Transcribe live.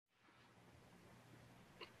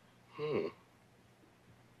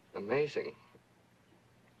Amazing.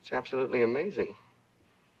 It's absolutely amazing.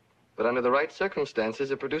 But under the right circumstances,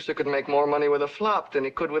 a producer could make more money with a flop than he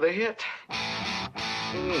could with a hit.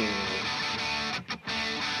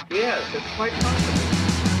 Yes, it's quite possible.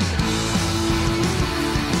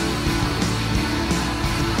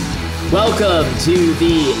 Welcome to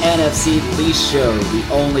the NFC Least Show, the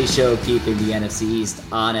only show keeping the NFC East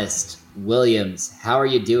honest. Williams, how are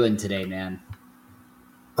you doing today, man?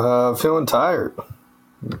 Feeling tired.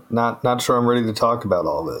 Not sure I'm ready to talk about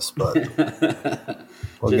all this, but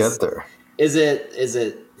we'll get there. Is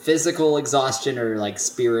it physical exhaustion or like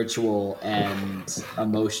spiritual and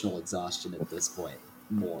emotional exhaustion at this point?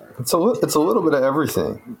 More. It's a little bit of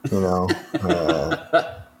everything, you know.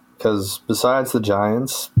 Because besides the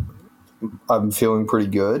Giants, I'm feeling pretty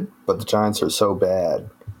good, but the Giants are so bad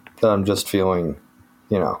that I'm just feeling,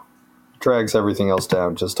 drags everything else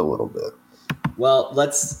down just a little bit. Well,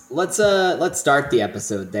 let's start the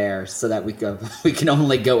episode there so that we can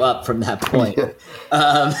only go up from that point.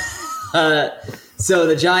 So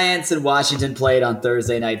the Giants and Washington played on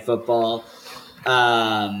Thursday Night Football.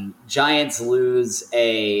 Giants lose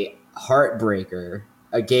a heartbreaker,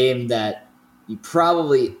 a game that you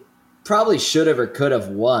probably should have or could have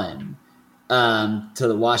won to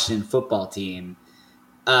the Washington football team.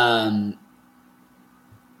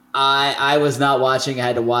 I was not watching. I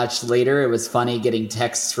had to watch later. It was funny getting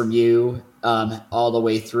texts from you all the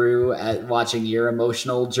way through, watching your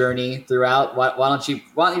emotional journey throughout. Why don't you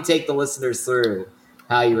take the listeners through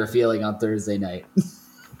how you were feeling on Thursday night?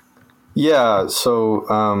 Yeah, so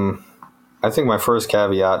I think my first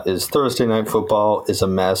caveat is Thursday Night Football is a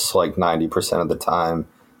mess like 90% of the time.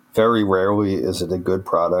 Very rarely is it a good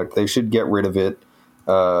product. They should get rid of it.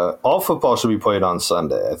 All football should be played on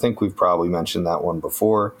Sunday. I think we've probably mentioned that one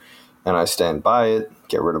before, and I stand by it.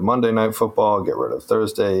 Get rid of Monday Night Football, get rid of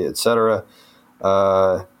Thursday, etc.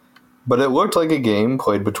 But it looked like a game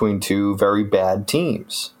played between two very bad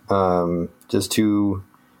teams. Just two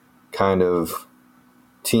kind of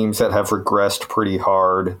teams that have regressed pretty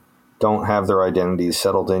hard, don't have their identities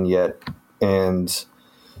settled in yet, and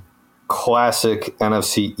classic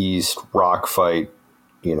NFC East rock fight,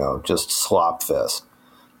 just slop fest.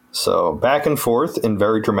 So back and forth in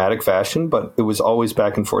very dramatic fashion, but it was always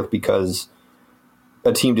back and forth because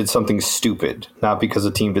a team did something stupid, not because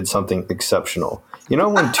a team did something exceptional.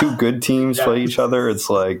 When two good teams play each other, it's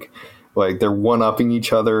like they're one-upping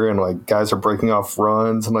each other and like guys are breaking off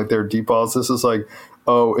runs and like they're deep balls. This is like,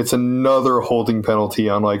 oh, it's another holding penalty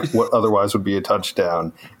on like what otherwise would be a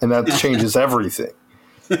touchdown. And that changes everything.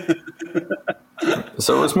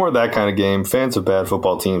 So it was more that kind of game. Fans of bad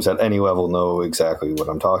football teams at any level know exactly what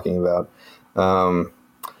I'm talking about. And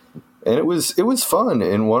it was fun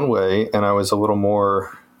in one way, and I was a little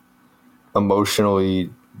more emotionally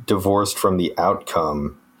divorced from the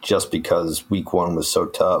outcome just because week one was so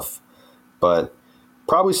tough. But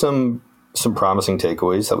probably some promising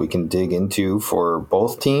takeaways that we can dig into for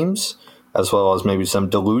both teams, as well as maybe some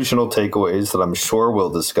delusional takeaways that I'm sure we'll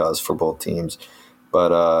discuss for both teams.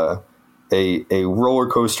 But a roller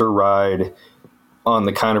coaster ride on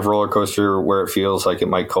the kind of roller coaster where it feels like it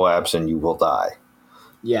might collapse and you will die.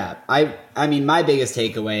 Yeah, I mean, my biggest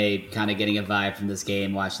takeaway, kind of getting a vibe from this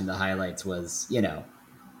game, watching the highlights, was, the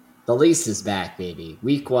least is back, baby.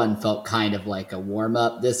 Week one felt kind of like a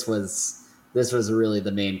warm-up. This was really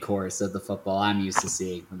the main course of the football I'm used to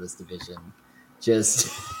seeing from this division. This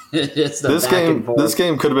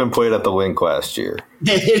game could have been played at the Link last year.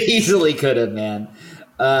 It easily could have, man.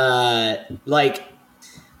 A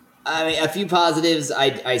few positives.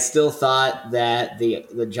 I still thought that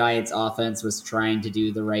the Giants offense was trying to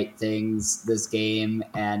do the right things this game.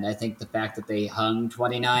 And I think the fact that they hung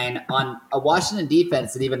 29 on a Washington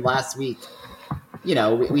defense that even last week,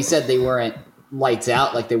 we said they weren't lights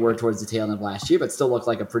out like they were towards the tail end of last year, but still looked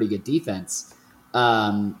like a pretty good defense.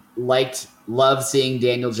 Loved seeing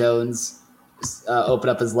Daniel Jones open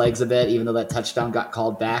up his legs a bit, even though that touchdown got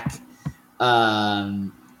called back.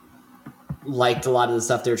 Liked a lot of the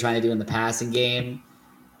stuff they were trying to do in the passing game.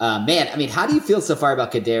 Man, I mean, how do you feel so far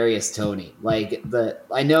about Kadarius Toney?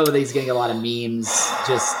 I know that he's getting a lot of memes.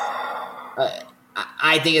 Just,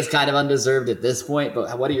 I think it's kind of undeserved at this point.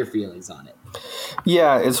 But what are your feelings on it?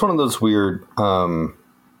 Yeah, it's one of those weird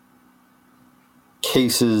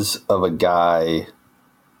cases of a guy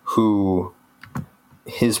who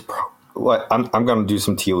I'm going to do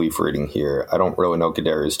some tea leaf reading here. I don't really know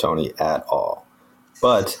Kadarius Toney at all,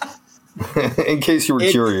 but in case you were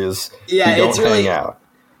curious, we don't hang out.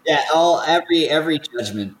 Yeah, every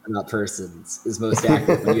judgment about persons is most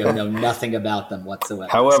accurate when you know nothing about them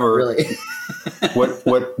whatsoever. However, so really,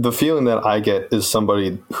 what the feeling that I get is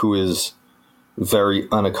somebody who is very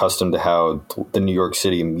unaccustomed to how the New York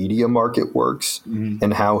City media market works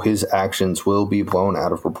and how his actions will be blown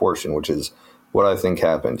out of proportion, which is what I think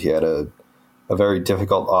happened. He had a very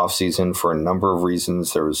difficult offseason for a number of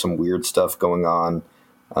reasons. There was some weird stuff going on.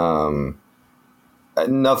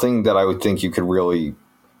 Nothing that I would think you could really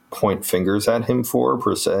point fingers at him for,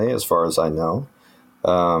 per se, as far as I know.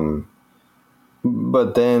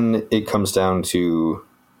 But then it comes down to,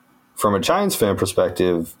 from a Giants fan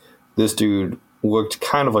perspective, this dude looked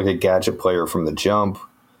kind of like a gadget player from the jump.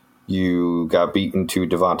 You got beaten to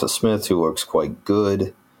Devonta Smith, who looks quite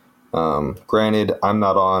good. Granted, I'm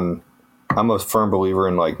a firm believer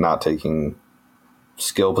in like not taking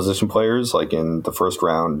skill position players like in the first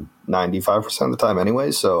round 95% of the time anyway.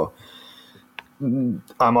 So I'm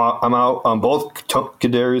out on both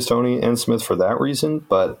Kadarius Toney and Smith for that reason.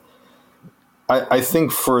 But I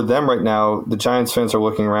think for them right now, the Giants fans are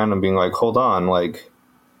looking around and being like, hold on, like,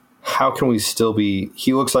 how can we still be?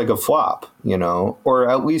 He looks like a flop, you know, or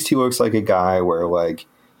at least he looks like a guy where like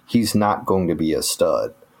he's not going to be a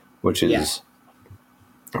stud, which is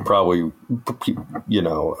probably, you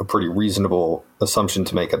know, a pretty reasonable assumption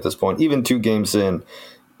to make at this point. Even 2 games in,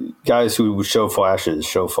 guys who show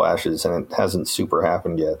flashes, and it hasn't super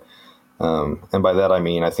happened yet. And by that I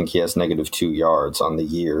mean I think he has -2 yards on the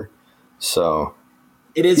year. So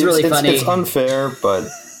it is really funny. It's unfair, but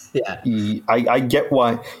yeah, I get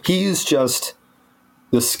why he's just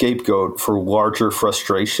the scapegoat for larger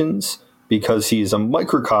frustrations because he's a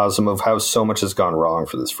microcosm of how so much has gone wrong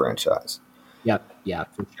for this franchise. Yep, yeah,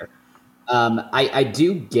 for sure. I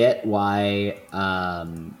do get why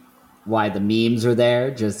the memes are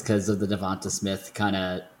there, just because of the Devonta Smith kind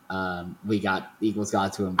of. Eagles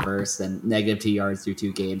got to him first, and -2 yards through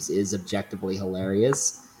 2 games is objectively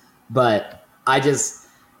hilarious. But I just,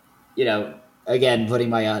 you know, again, putting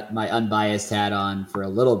my unbiased hat on for a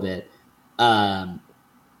little bit,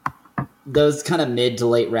 those kind of mid to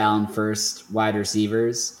late round first wide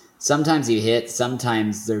receivers, sometimes you hit,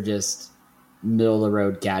 sometimes they're just middle of the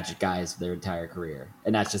road gadget guys for their entire career.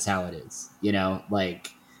 And that's just how it is. You know,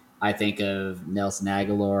 like I think of Nelson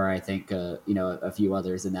Aguilar, I think, you know, a few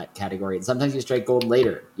others in that category. And sometimes you strike gold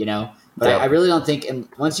later, you know, but I really don't think, and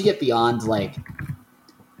once you get beyond like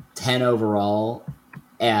 10 overall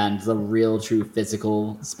and the real true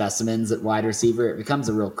physical specimens at wide receiver, it becomes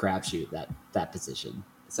a real crapshoot, that position.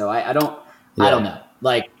 So I don't know.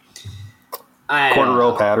 Like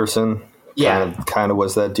Cordarrelle Patterson Yeah. kind of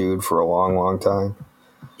was that dude for a long, long time.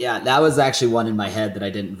 Yeah, that was actually one in my head that I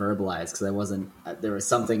didn't verbalize because I wasn't. There was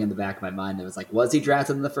something in the back of my mind that was like, was he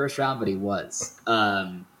drafted in the first round? But he was.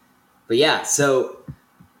 But yeah, so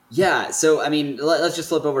I mean, let's just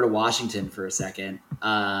flip over to Washington for a second.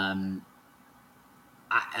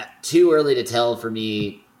 Too early to tell for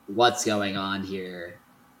me what's going on here,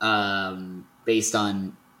 based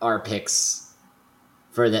on our picks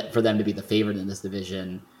for them to be the favorite in this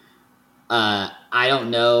division. I don't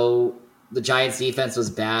know. The Giants' defense was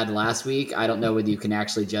bad last week. I don't know whether you can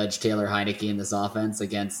actually judge Taylor Heinicke in this offense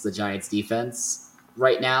against the Giants' defense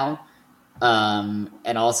right now.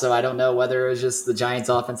 And also, I don't know whether it was just the Giants'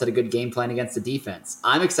 offense had a good game plan against the defense.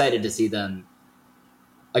 I'm excited to see them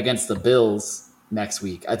against the Bills next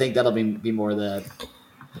week. I think that'll be more the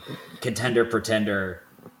contender-pretender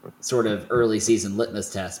sort of early season litmus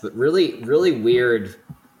test. But really, really weird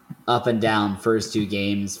up and down first 2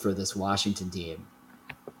 games for this Washington team.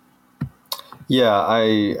 Yeah, I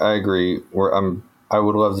agree. I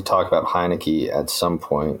would love to talk about Heinicke at some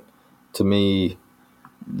point. To me,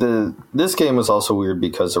 this game was also weird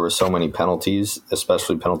because there were so many penalties,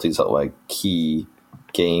 especially penalties at like key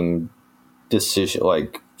game decision,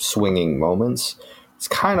 like swinging moments. It's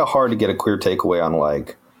kind of hard to get a clear takeaway on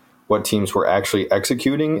like what teams were actually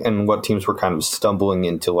executing and what teams were kind of stumbling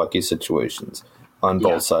into lucky situations on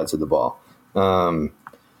both sides of the ball. I'm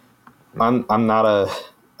not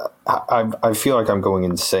I feel like I'm going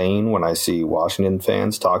insane when I see Washington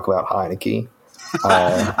fans talk about Heinicke.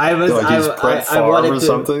 I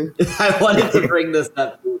wanted to bring this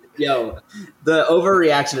up. Yo, the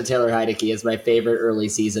overreaction to Taylor Heinicke is my favorite early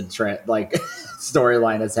season like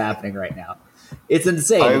storyline that's happening right now. It's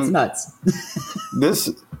insane. It's nuts.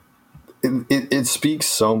 It speaks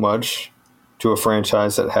so much to a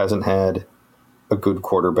franchise that hasn't had a good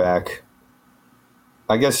quarterback.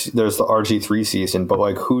 I guess there's the RG3 season, but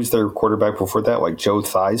like, who's their quarterback before that? Like Joe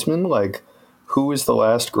Theismann? Like, who is the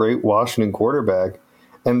last great Washington quarterback?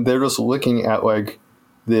 And they're just looking at like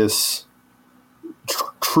this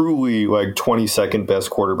truly like 22nd best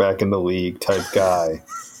quarterback in the league type guy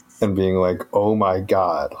and being like, oh my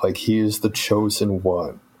God, like he is the chosen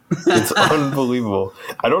one. It's unbelievable.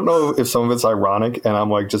 I don't know if some of it's ironic and I'm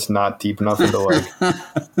like just not deep enough into like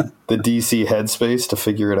the DC headspace to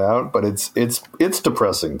figure it out, but it's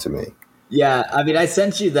depressing to me. Yeah, I mean, I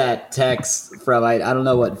sent you that text from I don't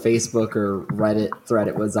know what Facebook or Reddit thread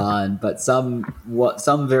it was on, but some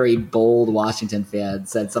very bold Washington fan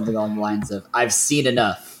said something along the lines of, "I've seen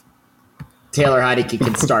enough. Taylor Heineke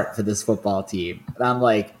can start for this football team," and I'm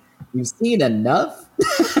like, "You've seen enough?"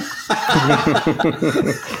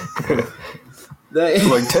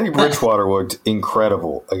 Like Teddy Bridgewater looked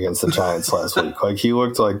incredible against the Giants last week. Like he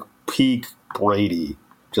looked like peak Brady,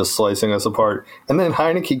 just slicing us apart. And then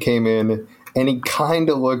Heineke came in and he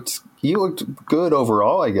looked good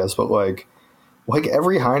overall, I guess, but like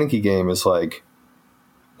every Heineke game is like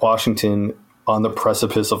Washington on the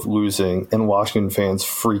precipice of losing and Washington fans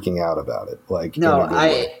freaking out about it. Like, no,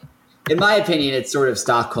 in my opinion, it's sort of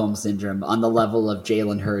Stockholm syndrome on the level of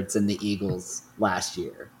Jalen Hurts and the Eagles last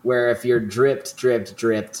year, where if you're dripped,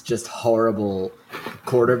 just horrible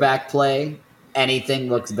quarterback play, anything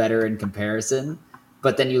looks better in comparison.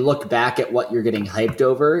 But then you look back at what you're getting hyped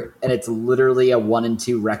over, and it's literally a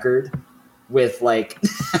 1-2 record with like,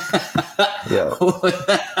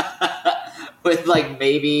 with like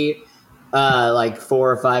maybe like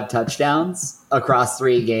 4 or 5 touchdowns across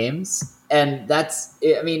 3 games, and that's.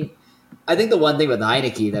 I mean, I think the one thing with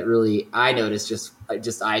Heineke that really I noticed just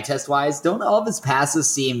eye test wise, don't all of his passes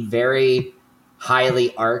seem very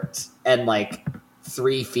highly arced and like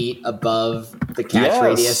 3 feet above the catch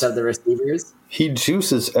radius of the receivers? He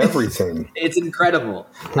juices everything. It's incredible.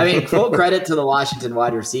 I mean, full credit to the Washington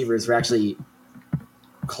wide receivers for actually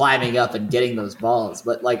climbing up and getting those balls.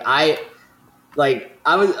 But when I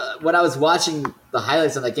was watching the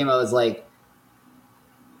highlights of that game, I was like,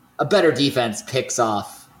 a better defense picks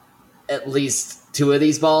off at least 2 of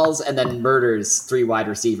these balls and then murders 3 wide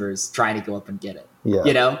receivers trying to go up and get it. Yeah.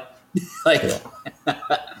 You know?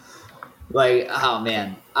 Like, oh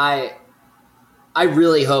man, I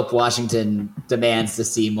really hope Washington demands to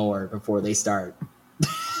see more before they start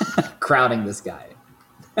crowning this guy.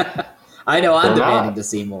 I know I'm demanding to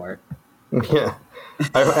see more. Yeah.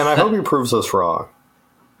 And I hope he proves us wrong.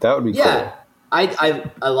 That would be cool.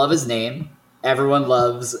 I love his name. Everyone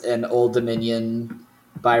loves an Old Dominion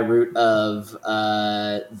by root of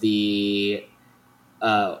the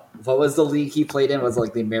what was the league he played in? Was it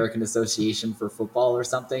like the American Association for Football or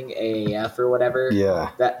something, AAF or whatever.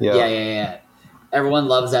 Yeah. Everyone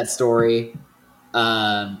loves that story.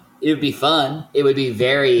 It would be fun. It would be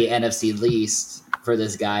very NFC least for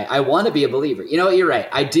this guy. I want to be a believer. You know what? You're right.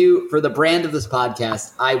 I do. For the brand of this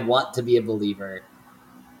podcast, I want to be a believer.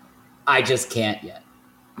 I just can't yet.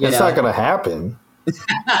 It's not going to happen.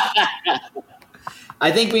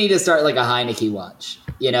 I think we need to start like a Heineke watch.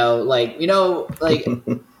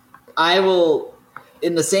 I will,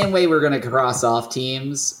 in the same way we're going to cross off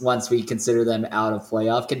teams once we consider them out of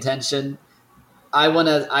playoff contention. I want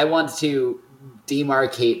to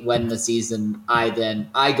demarcate when the season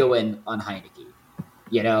I go in on Heineke.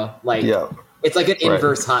 It's like an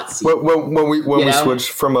inverse hot seat. When we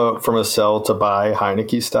switch from a sell to buy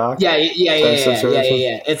Heineke stock. Yeah.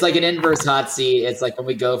 It's like an inverse hot seat. It's like when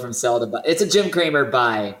we go from sell to buy. It's a Jim Cramer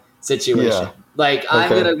buy situation. Yeah. I'm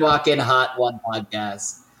gonna walk in hot one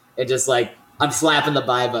podcast and just like I'm slapping the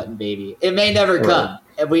buy button, baby. It may never come,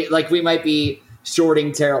 and we might be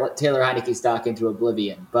shorting Taylor Heineke stock into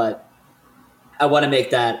oblivion. But I want to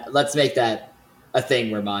make that. Let's make that a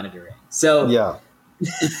thing we're monitoring. So yeah.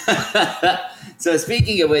 So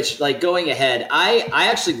speaking of which, going ahead, I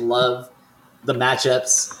actually love the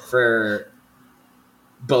matchups for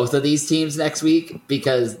both of these teams next week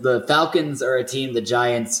because the Falcons are a team the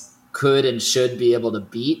Giants could and should be able to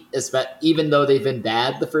beat, even though they've been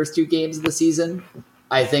bad the first 2 games of the season.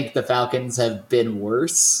 I think the Falcons have been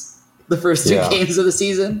worse the first 2 games of the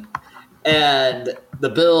season. And the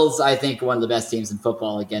Bills, I think, one of the best teams in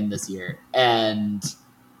football again this year. And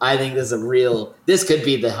I think this could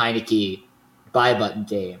be the Heineke buy button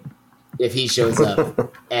game if he shows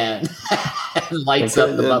up and lights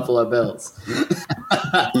up the Buffalo Bills.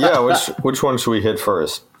 Yeah, which one should we hit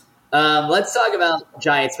first? Let's talk about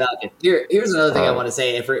Giants Falcons. Here's another thing I want to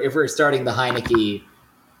say. If we're starting the Heineke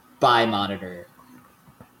buy monitor,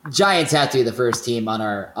 Giants have to be the first team on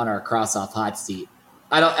our cross off hot seat.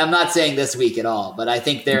 I'm not saying this week at all, but I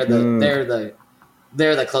think they're the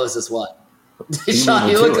closest one. Sean,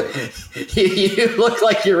 you look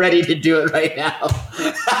like you're ready to do it right now.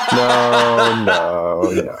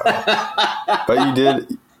 No. But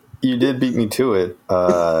you did beat me to it.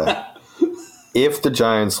 if the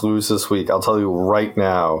Giants lose this week, I'll tell you right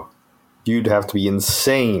now, you'd have to be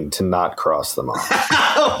insane to not cross them off.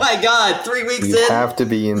 Oh my God! 3 weeks You'd in, have to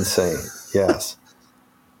be insane. Yes.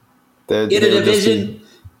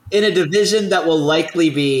 in a division that will likely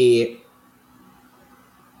be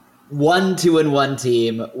 1 2-1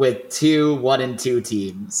 team with 2 1-2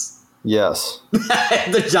 teams. Yes.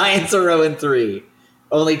 The Giants are 0-3.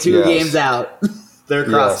 Only 2 games out. They're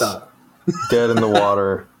crossed off. Dead in the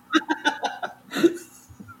water.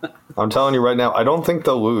 I'm telling you right now, I don't think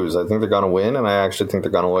they'll lose. I think they're going to win, and I actually think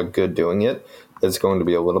they're going to look good doing it. It's going to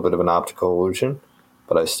be a little bit of an optical illusion,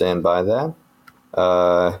 but I stand by that.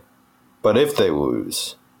 But if they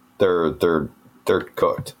lose, they're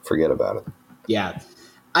cooked. Forget about it. Yeah.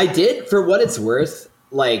 I did, for what it's worth,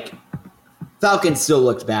 like, Falcons still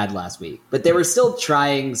looked bad last week, but they were still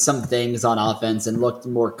trying some things on offense and looked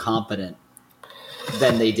more competent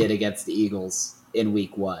than they did against the Eagles in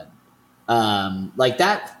week 1. Like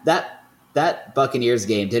that Buccaneers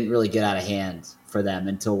game didn't really get out of hand for them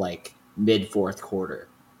until like mid fourth quarter.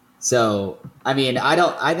 So, I mean,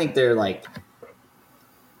 I think they're like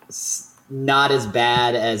not as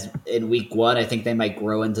bad as in week 1. I think they might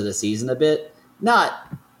grow into the season a bit. Not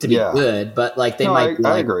to be good, but like they might be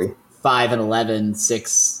like I agree. 5-11,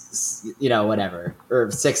 6, whatever, or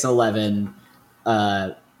 6-11,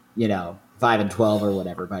 5-12 or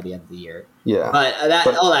whatever by the end of the year. Yeah.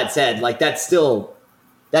 But all that said, like that's still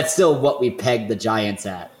what we pegged the Giants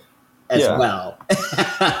at as well.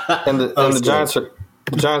 and the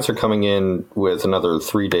Giants are coming in with another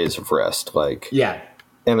 3 days of rest, and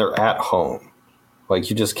they're at home. Like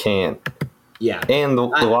you just can't. Yeah. And the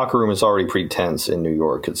locker room is already pretty tense in New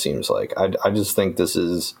York, it seems like. I just think this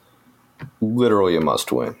is literally a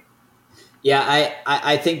must win. Yeah,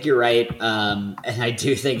 I think you're right. And I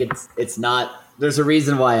do think it's not – there's a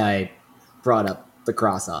reason why I brought up the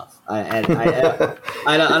cross-off. I don't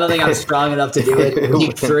think I'm strong enough to do it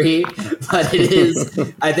week 3, but it is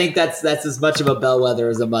 – I think that's as much of a bellwether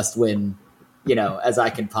as a must-win, as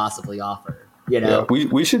I can possibly offer. Yeah,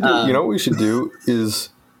 we should do, what we should do is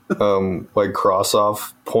like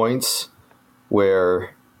cross-off points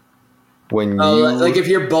where – when like if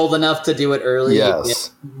you're bold enough to do it early,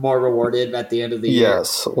 yes, you get more rewarded at the end of the year.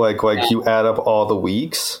 Yes, like you add up all the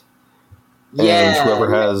weeks, and whoever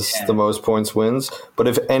has the most points wins. But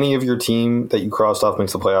if any of your team that you crossed off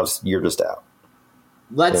makes the playoffs, you're just out.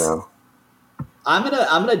 I'm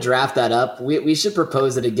gonna draft that up. We should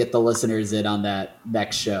propose it and get the listeners in on that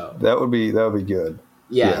next show. That would be good.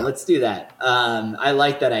 Yeah, let's do that. I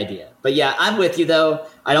like that idea. But yeah, I'm with you though.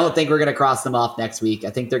 I don't think we're going to cross them off next week. I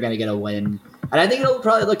think they're going to get a win. And I think it'll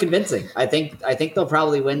probably look convincing. I think they'll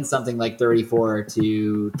probably win something like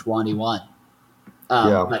 34-21.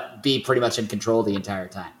 But be pretty much in control the entire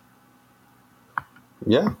time.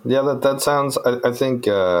 Yeah, that sounds I think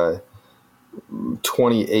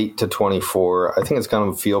 28-24. I think it's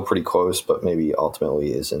going to feel pretty close, but maybe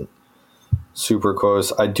ultimately isn't super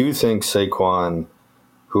close. I do think Saquon,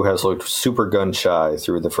 who has looked super gun shy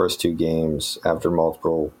through the first 2 games after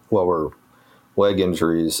multiple lower leg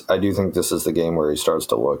injuries, I do think this is the game where he starts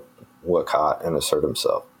to look hot and assert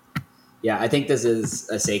himself. Yeah, I think this is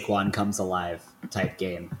a Saquon comes alive type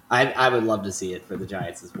game. I would love to see it for the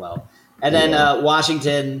Giants as well. And then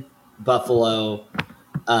Washington, Buffalo,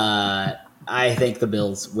 I think the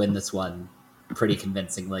Bills win this one pretty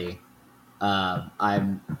convincingly.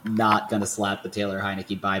 I'm not going to slap the Taylor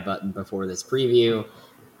Heineke buy button before this preview.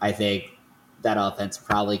 I think that offense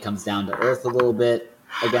probably comes down to earth a little bit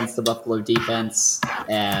against the Buffalo defense.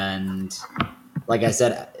 And like I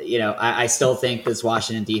said, I still think this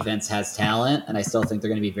Washington defense has talent, and I still think they're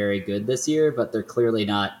going to be very good this year, but they're clearly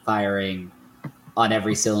not firing on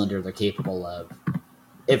every cylinder they're capable of.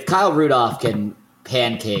 If Kyle Rudolph can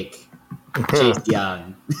pancake Chase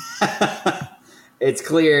Young, it's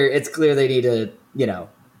clear they need to,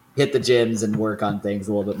 hit the gyms and work on things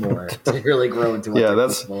a little bit more to really grow into what they're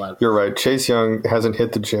capable of. You're right. Chase Young hasn't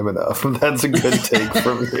hit the gym enough. That's a good take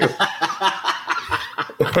from you.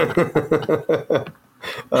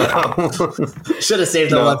 Should have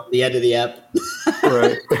saved the one at the end of the ep.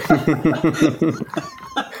 Right.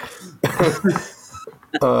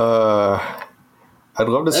 I'd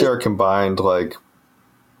love to see our combined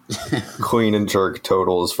clean and jerk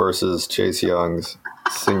totals versus Chase Young's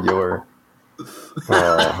singular.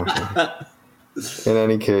 In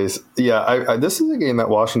any case, this is a game that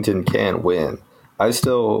Washington can win. I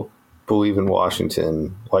still believe in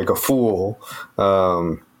Washington like a fool,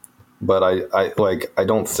 but I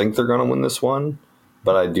don't think they're going to win this one.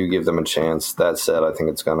 But I do give them a chance. That said, I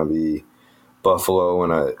think it's going to be Buffalo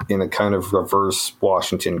in a kind of reverse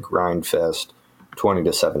Washington grind fest,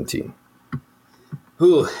 20-17.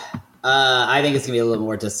 Whew. I think it's gonna be a little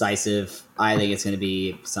more decisive. I think it's gonna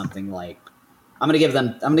be something like I'm gonna give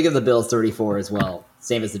the Bills 34 as well,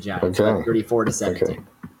 same as the Giants, Okay. 34-17. Okay.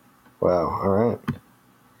 Wow. All right.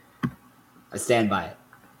 I stand by it.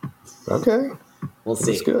 Okay. We'll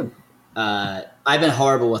see. That's good. I've been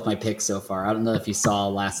horrible with my picks so far. I don't know if you saw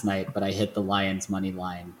last night, but I hit the Lions money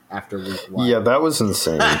line after week 1. Yeah, that was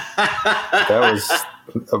insane. That was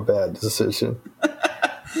a bad decision.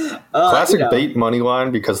 Classic bait money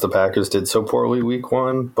line because the Packers did so poorly week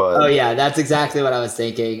 1. But oh yeah, that's exactly what I was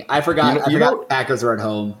thinking. I forgot. The Packers were at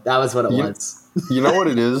home. That was what it was. You know what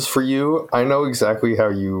it is for you? I know exactly how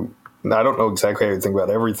you. I don't know exactly how you think about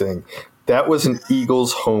everything. That was an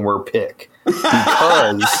Eagles homer pick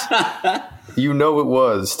because you know it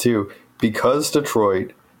was too. Because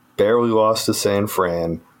Detroit barely lost to San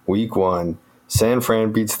Fran week 1. San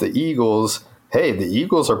Fran beats the Eagles. Hey, the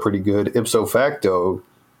Eagles are pretty good. Ipso facto,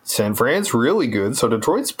 San Fran's really good, so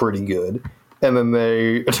Detroit's pretty good. And then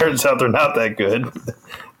it turns out they're not that good.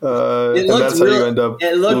 And that's how you end up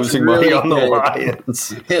losing money on the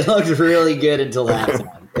Lions. It looked really good until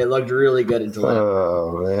halftime.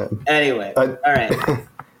 Oh, man. Anyway, all right.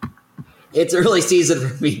 It's early season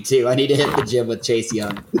for me, too. I need to hit the gym with Chase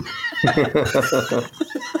Young.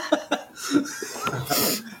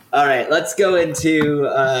 All right, let's go into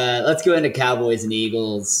Cowboys and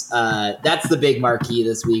Eagles. That's the big marquee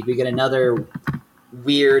this week. We get another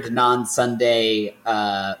weird non-Sunday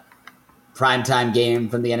primetime game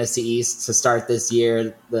from the NFC East to start this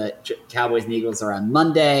year. The Cowboys and Eagles are on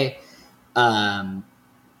Monday.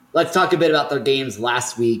 Let's talk a bit about their games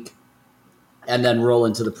last week, and then roll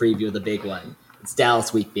into the preview of the big one. It's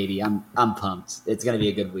Dallas week, baby. I'm pumped. It's going to be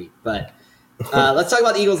a good week. But let's talk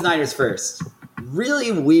about the Eagles-Niners first.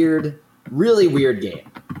 Really weird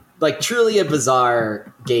game. Like, truly a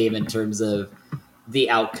bizarre game in terms of the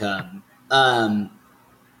outcome. The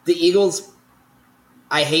Eagles,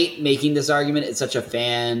 I hate making this argument. It's such a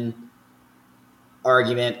fan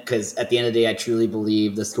argument because at the end of the day, I truly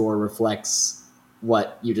believe the score reflects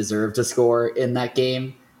what you deserve to score in that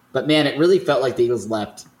game. But, man, it really felt like the Eagles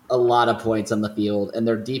left a lot of points on the field, and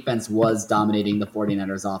their defense was dominating the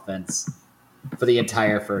 49ers offense for the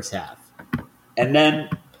entire first half. And then,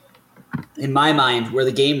 in my mind, where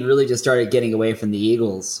the game really just started getting away from the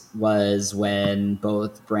Eagles was when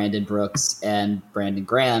both Brandon Brooks and Brandon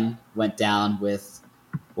Graham went down with,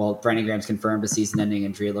 well, Brandon Graham's confirmed a season-ending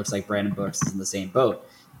injury. It looks like Brandon Brooks is in the same boat.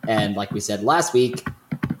 And like we said last week,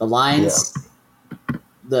 the lines,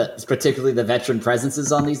 particularly the veteran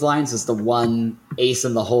presences on these lines, is the one ace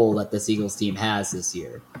in the hole that this Eagles team has this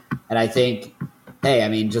year. And I think, hey, I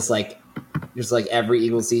mean, just like every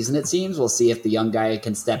Eagles season, it seems, we'll see if the young guy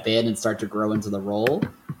can step in and start to grow into the role.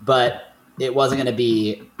 But it wasn't going to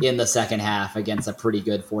be in the second half against a pretty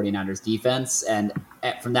good 49ers defense. And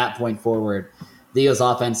from that point forward, the Eagles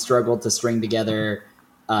offense struggled to string together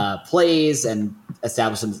plays and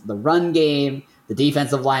establish the run game. The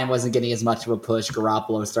defensive line wasn't getting as much of a push.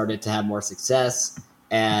 Garoppolo started to have more success,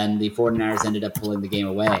 and the 49ers ended up pulling the game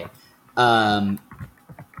away. I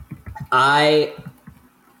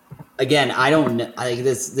don't. I think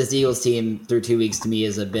this Eagles team through 2 weeks to me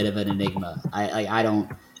is a bit of an enigma. I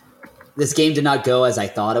don't. This game did not go as I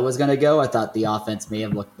thought it was going to go. I thought the offense may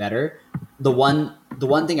have looked better. The one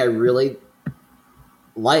thing I really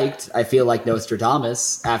liked, I feel like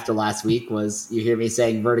Nostradamus after last week, was you hear me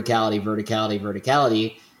saying verticality, verticality,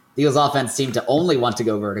 verticality. The Eagles offense seemed to only want to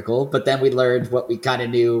go vertical, but then we learned what we kind of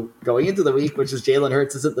knew going into the week, which was Jalen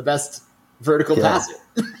Hurts isn't the best vertical passer.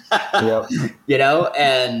 Yep. You know,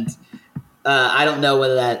 and I don't know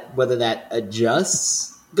whether that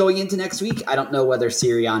adjusts going into next week. I don't know whether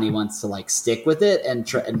Sirianni wants to stick with it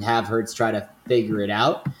and have Hurts try to figure it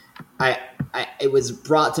out. It was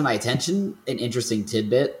brought to my attention, an interesting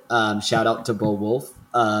tidbit. Shout out to Bo Wolf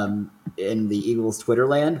in the Eagles Twitter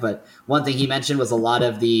land. But one thing he mentioned was a lot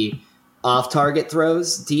of the off-target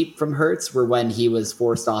throws deep from Hurts were when he was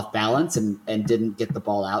forced off balance and didn't get the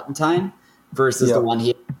ball out in time versus the one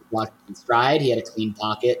he blocked in stride. He had a clean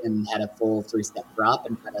pocket and had a full 3-step drop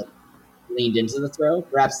and kind of leaned into the throw.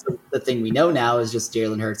 Perhaps the thing we know now is just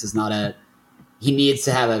Jalen Hurts is not he needs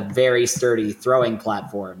to have a very sturdy throwing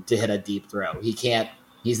platform to hit a deep throw.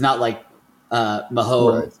 He's not like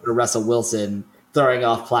Mahomes or Russell Wilson throwing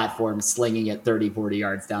off platforms, slinging it 30, 40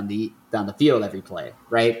 yards down the field every play,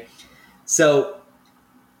 right? So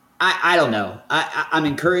I don't know. I'm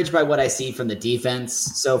encouraged by what I see from the defense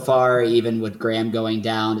so far, even with Graham going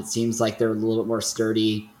down. It seems like they're a little bit more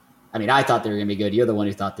sturdy. I mean, I thought they were going to be good. You're the one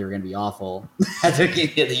who thought they were going to be awful at the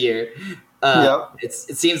beginning of the year. It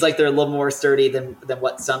seems like they're a little more sturdy than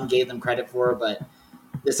what some gave them credit for, but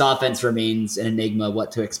this offense remains an enigma.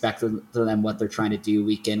 What to expect from them, what they're trying to do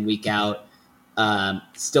week in, week out.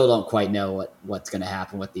 Still don't quite know what's going to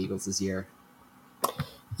happen with the Eagles this year.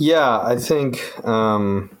 Yeah, I think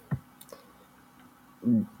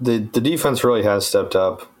the defense really has stepped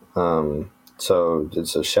up. So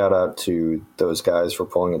it's a shout out to those guys for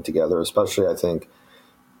pulling it together, especially I think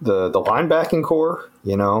the linebacking core,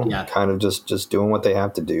 kind of just doing what they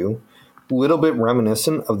have to do. A little bit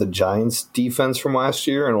reminiscent of the Giants defense from last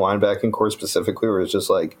year and linebacking core specifically, where it's just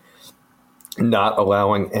like not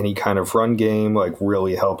allowing any kind of run game, like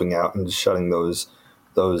really helping out and shutting those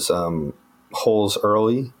holes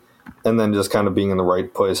early, and then just kind of being in the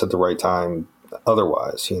right place at the right time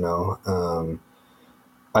otherwise.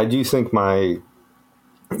 I do think my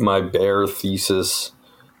bear thesis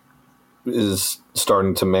is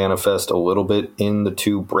starting to manifest a little bit in the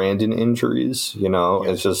two Brandon injuries.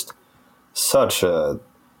 It's just such I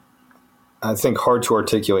think hard to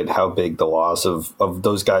articulate how big the loss of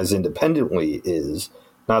those guys independently is.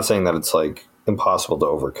 Not saying that it's like impossible to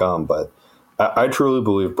overcome, but I truly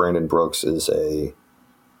believe Brandon Brooks is a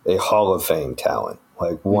Hall of Fame talent,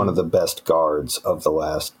 like one of the best guards of the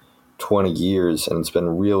last 20 years. And it's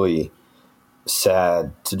been really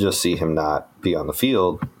sad to just see him not be on the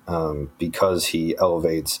field because he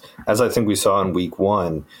elevates, as I think we saw in week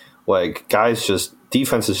 1, like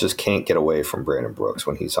defenses just can't get away from Brandon Brooks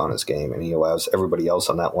when he's on his game, and he allows everybody else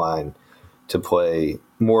on that line to play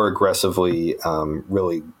more aggressively,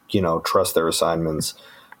 really, trust their assignments.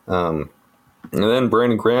 And then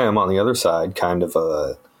Brandon Graham on the other side, kind of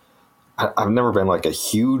I've never been like a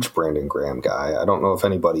huge Brandon Graham guy. I don't know if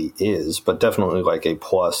anybody is, but definitely like a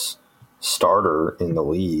plus starter in the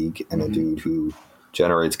league and a dude who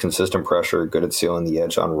generates consistent pressure, good at sealing the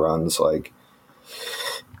edge on runs. Like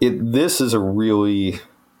this is a really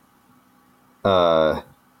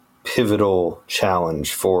pivotal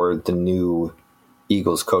challenge for the new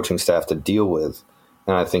Eagles coaching staff to deal with.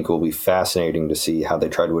 And I think it will be fascinating to see how they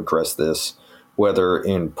try to address this, whether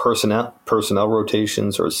in personnel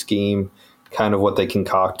rotations or scheme, kind of what they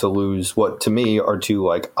concoct to lose what to me are two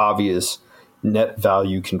like obvious net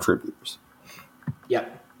value contributors.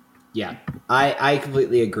 Yep. Yeah, I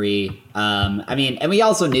completely agree. And we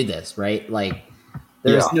also knew this, right? Like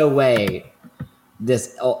there's no way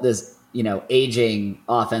this aging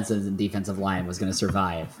offensive and defensive line was going to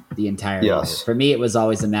survive the entire year. For me, it was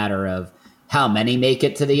always a matter of how many make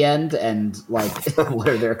it to the end and like what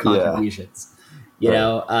are their contributions.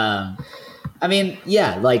 I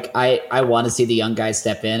want to see the young guys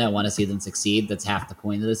step in. I want to see them succeed. That's half the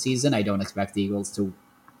point of the season. I don't expect the Eagles to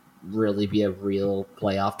really be a real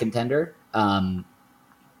playoff contender.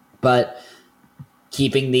 But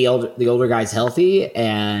keeping the older guys healthy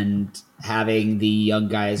and having the young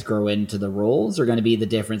guys grow into the roles are going to be the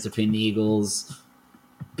difference between the Eagles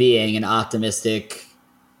being an optimistic,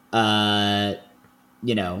 7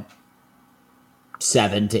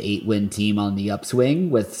 to 8 win team on the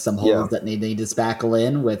upswing with some holes that they need to spackle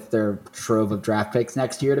in with their trove of draft picks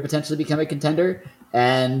next year to potentially become a contender,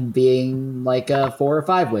 and being like a 4 or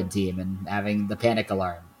 5 win team and having the panic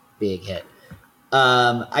alarm being hit.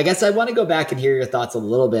 I guess I want to go back and hear your thoughts a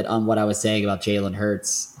little bit on what I was saying about Jalen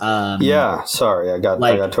Hurts. Sorry, I got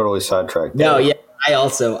totally sidetracked there. No, yeah, I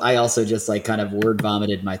also just like kind of word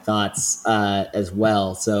vomited my thoughts as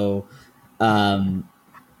well. So,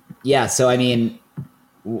 so I mean,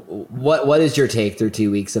 what is your take through 2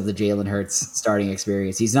 weeks of the Jalen Hurts starting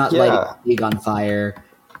experience? He's not lighting the league on fire.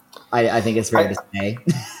 I think it's fair to say.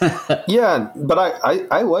 But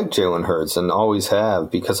I like Jalen Hurts and always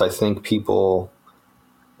have, because I think people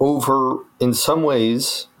overrate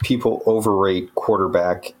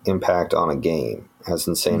quarterback impact on a game, as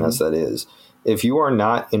insane as that is. If you are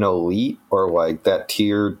not an elite or like that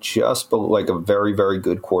tier just below, like a very, very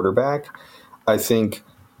good quarterback, I think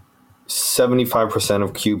 75%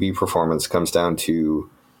 of QB performance comes down to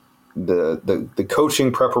the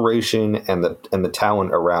coaching preparation and the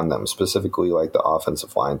talent around them, specifically like the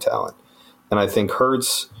offensive line talent. And I think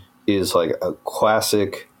Hurts is like a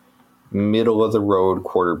classic middle of the road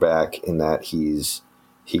quarterback in that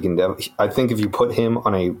I think if you put him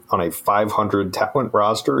on a 500 talent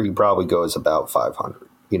roster, he probably goes about 500,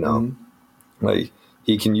 like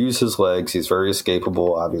he can use his legs. He's very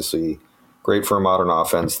escapable, obviously great for a modern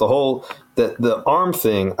offense. The arm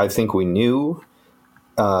thing, I think we knew.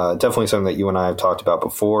 Definitely something that you and I have talked about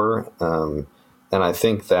before. And I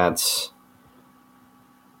think that's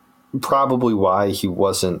probably why he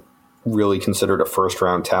wasn't really considered a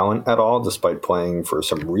first-round talent at all, despite playing for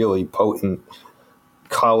some really potent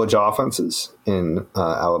college offenses in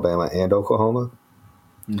Alabama and Oklahoma.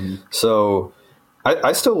 So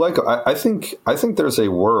I still like. I think there's a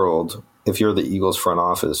world if you're the Eagles front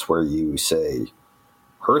office where you say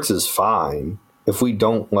Hurts is fine if we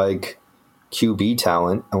don't like QB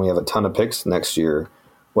talent and we have a ton of picks next year.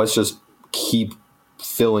 Let's just keep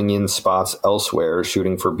filling in spots elsewhere,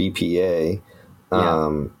 shooting for BPA,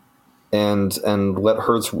 and let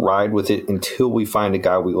Hurts ride with it until we find a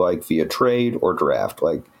guy we like via trade or draft.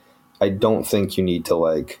 Like, I don't think you need to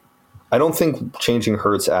I don't think changing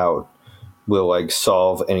Hurts out will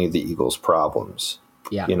solve any of the Eagles' problems.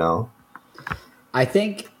 Yeah,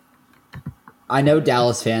 I know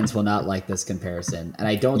Dallas fans will not like this comparison, and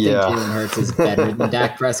I don't think Jalen Hurts is better than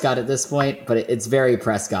Dak Prescott at this point, but it's very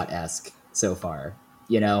Prescott-esque so far.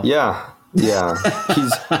 Yeah.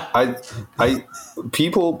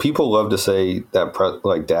 People love to say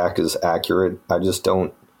that Dak is accurate. I just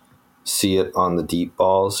don't see it on the deep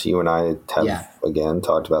balls. You and I have again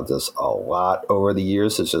talked about this a lot over the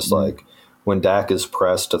years. It's just when Dak is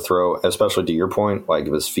pressed to throw, especially to your point,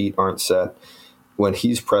 if his feet aren't set, when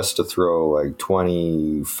he's pressed to throw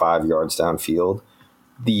 25 yards downfield,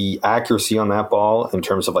 the accuracy on that ball in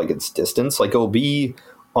terms of its distance, it'll be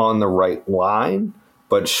on the right line,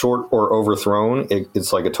 but short or overthrown,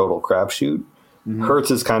 it's a total crapshoot. Mm-hmm.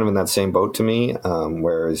 Hurts is kind of in that same boat to me,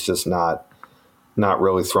 where it's just not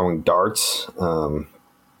really throwing darts. But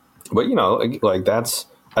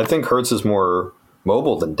I think Hurts is more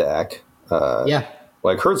mobile than Dak.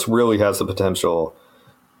 Hurts really has the potential,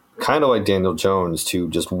 kind of like Daniel Jones, to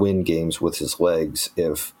just win games with his legs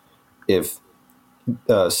if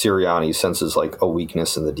Sirianni senses a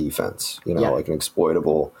weakness in the defense, an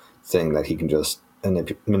exploitable thing that he can just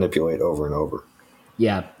manipulate over and over.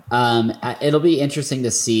 Yeah. It'll be interesting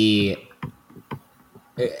to see,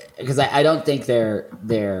 because I don't think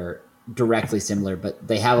they're directly similar, but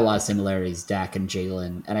they have a lot of similarities, Dak and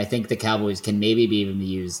Jalen. And I think the Cowboys can maybe be even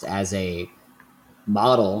used as a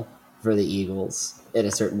model for the Eagles in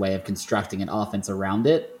a certain way of constructing an offense around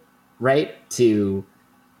it, right? To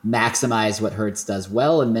maximize what Hurts does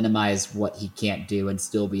well and minimize what he can't do and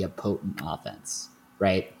still be a potent offense,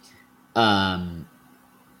 right?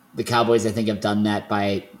 The Cowboys, I think, have done that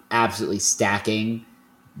by absolutely stacking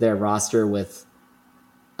their roster with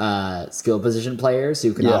skill position players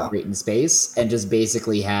who can operate in space and just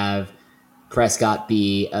basically have Prescott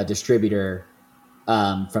be a distributor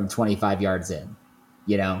from 25 yards in.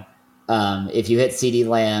 If you hit CeeDee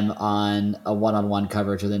Lamb on a one-on-one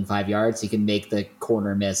coverage within 5 yards, he can make the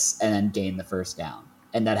corner miss and then gain the first down.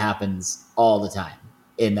 And that happens all the time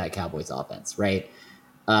in that Cowboys offense, right?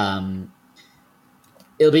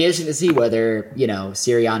 It'll be interesting to see whether,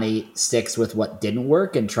 Sirianni sticks with what didn't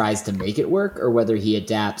work and tries to make it work, or whether he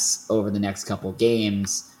adapts over the next couple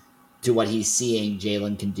games to what he's seeing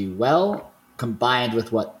Jalen can do well, combined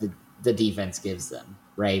with what the defense gives them,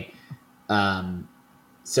 right?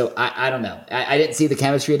 So I don't know. I didn't see the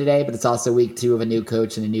chemistry today, but it's also week 2 of a new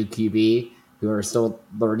coach and a new QB who are still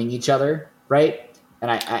learning each other, right?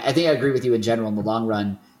 And I think I agree with you in general. In the long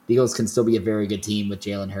run, the Eagles can still be a very good team with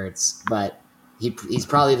Jalen Hurts, but he's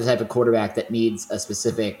probably the type of quarterback that needs a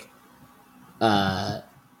specific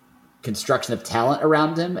construction of talent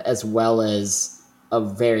around him, as well as a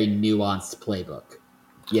very nuanced playbook,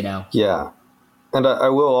 Yeah. And I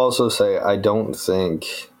will also say, I don't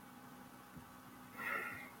think...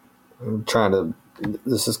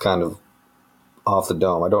 this is kind of off the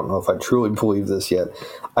dome. I don't know if I truly believe this yet.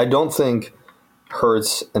 I don't think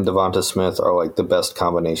Hurts and Devonta Smith are the best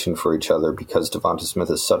combination for each other, because Devonta Smith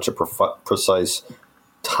is such a precise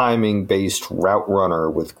timing-based route runner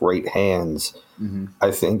with great hands. Mm-hmm.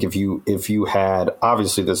 I think if you had,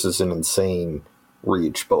 obviously this is an insane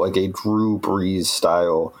reach, but a Drew Brees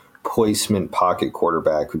style placement pocket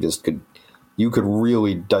quarterback who just you could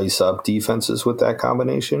really dice up defenses with that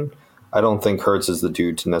combination. I don't think Hurts is the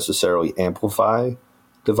dude to necessarily amplify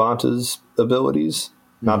Devonta's abilities.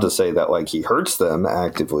 Mm-hmm. Not to say that he hurts them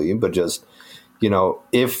actively, but just,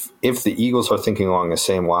 if the Eagles are thinking along the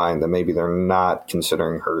same line, then maybe they're not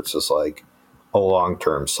considering Hurts as a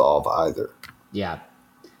long-term solve either. Yeah.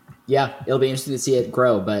 Yeah, it'll be interesting to see it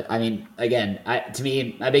grow. But I mean, again, to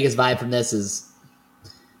me, my biggest vibe from this is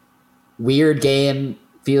weird game.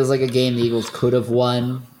 Feels like a game the Eagles could have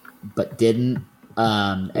won, but didn't.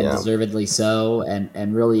 And deservedly so,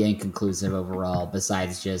 and really inconclusive overall,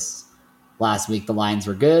 besides just last week the Lions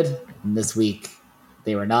were good, and this week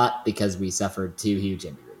they were not, because we suffered 2 huge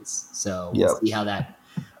injuries. So we'll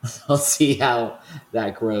see how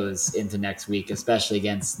that grows into next week, especially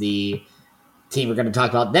against the team we're going to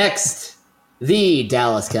talk about next, the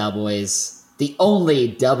Dallas Cowboys, the only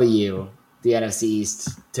W the NFC East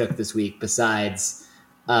took this week besides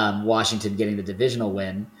Washington getting the divisional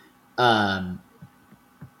win.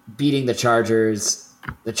 beating the Chargers.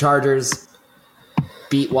 The Chargers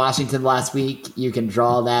beat Washington last week. You can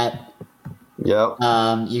draw that. Yep.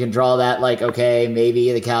 You can draw that like, okay,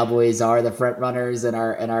 maybe the Cowboys are the front runners, and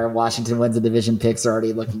our Washington wins the division picks are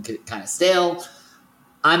already looking kind of stale.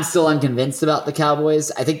 I'm still unconvinced about the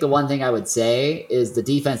Cowboys. I think the one thing I would say is the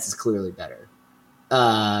defense is clearly better.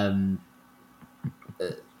 They're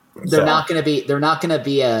not going to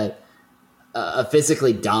be a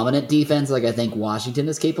physically dominant defense like I think Washington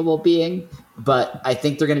is capable of being, but I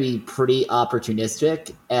think they're going to be pretty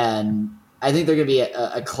opportunistic, and I think they're going to be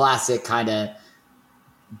a classic kind of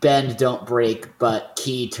bend, don't break, but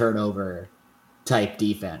key turnover type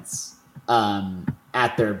defense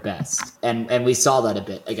at their best. And we saw that a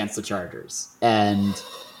bit against the Chargers. And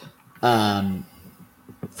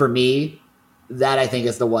for me, that I think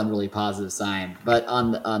is the one really positive sign. But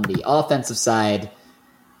on the offensive side,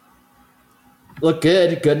 look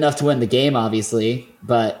good enough to win the game, obviously.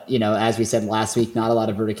 But, as we said last week, not a lot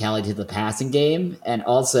of verticality to the passing game. And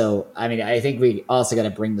also, I think we also got to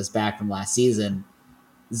bring this back from last season.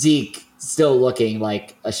 Zeke still looking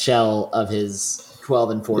like a shell of his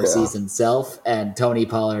 12-4 season self, and Tony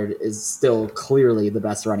Pollard is still clearly the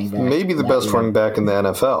best running back. Maybe the best running back in the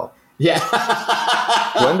NFL. Yeah.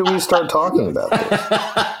 When do we start talking about this?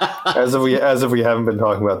 As if we haven't been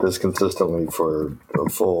talking about this consistently for a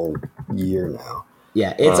full year now.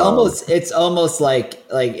 Yeah, it's almost like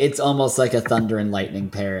a thunder and lightning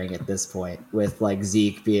pairing at this point, with like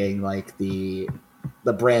Zeke being like the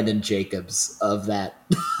Brandon Jacobs of that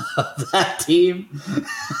team.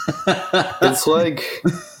 It's like,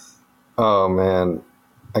 oh man,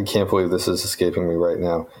 I can't believe this is escaping me right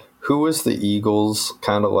now. Who was the Eagles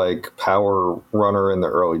kind of like power runner in the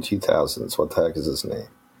early 2000s? What the heck is his name?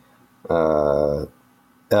 L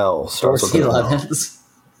starts Dorsey with an L. Levens.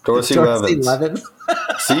 Dorsey Levens.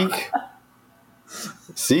 Zeke.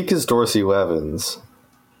 Zeke is Dorsey Levens,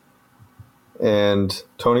 and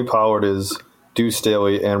Tony Pollard is Deuce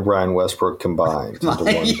Staley and Brian Westbrook combined.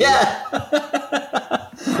 Yeah.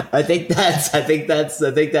 I think that's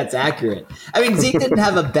accurate. Zeke didn't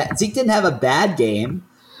have a bad game.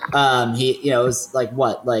 He it was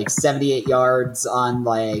like 78 yards on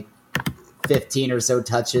like 15 or so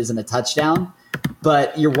touches and a touchdown.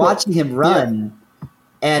 But you're watching him run,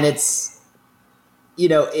 and it's Wayne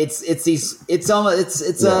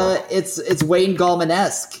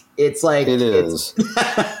Gallman-esque. It's like it is.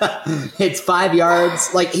 It's 5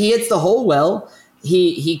 yards. Like he hits the hole well.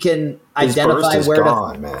 He can His identify burst is where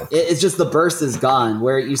gone, man. It's just the burst is gone.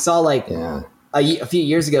 Where you saw a few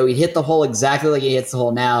years ago, he hit the hole exactly like he hits the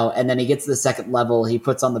hole now, and then he gets to the second level, he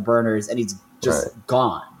puts on the burners, and he's just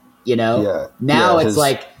gone. Yeah. Now it's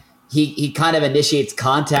like he kind of initiates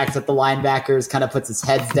contact with the linebackers, kind of puts his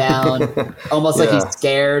heads down, almost like he's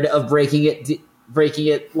scared of breaking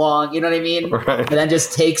it long. You know what I mean? Right. And then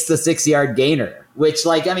just takes the 6-yard gainer, which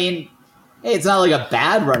hey, it's not like a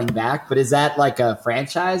bad running back, but is that like a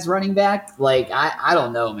franchise running back? Like, I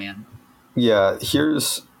don't know, man. Yeah,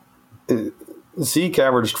 Zeke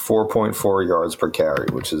averaged 4.4 yards per carry,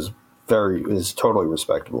 which is totally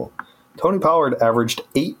respectable. Tony Pollard averaged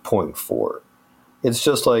 8.4. It's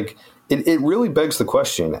just like, it really begs the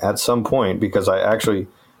question at some point, because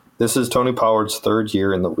this is Tony Pollard's third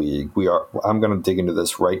year in the league. I'm going to dig into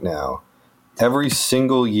this right now. Every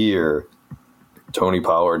single year, Tony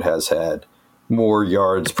Pollard has had more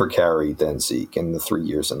yards per carry than Zeke in the 3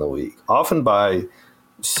 years in the league, often by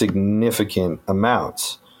significant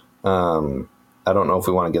amounts. I don't know if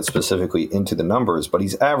we want to get specifically into the numbers, but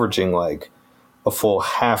he's averaging like a full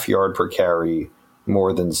half yard per carry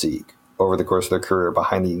more than Zeke over the course of their career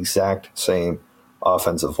behind the exact same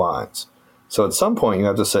offensive lines. So at some point you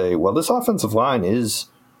have to say, well, this offensive line is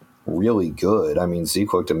really good.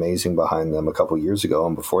 Zeke looked amazing behind them a couple years ago,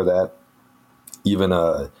 and before that, even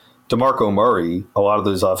DeMarco Murray, a lot of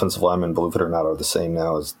those offensive linemen, believe it or not, are the same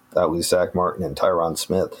now as at least Zach Martin and Tyron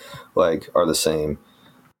Smith, are the same.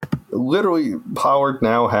 Literally, Pollard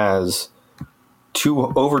now has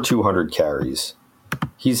over 200 carries.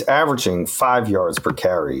 He's averaging 5 yards per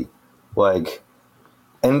carry. And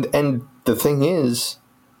the thing is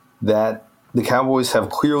that the Cowboys have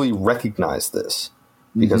clearly recognized this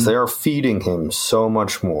because they are feeding him so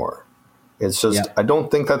much more. It's just, I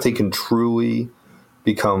don't think that they can truly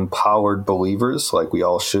become Pollard believers like we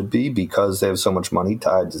all should be because they have so much money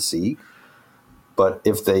tied to Zeke. But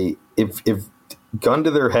if gun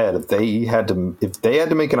to their head, if they had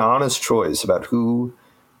to make an honest choice about who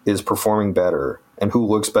is performing better and who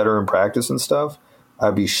looks better in practice and stuff,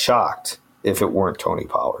 I'd be shocked if it weren't Tony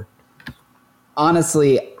Pollard.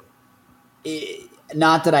 Honestly,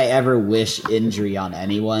 not that I ever wish injury on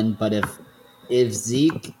anyone, but if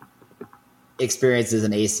Zeke experiences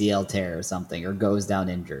an ACL tear or something or goes down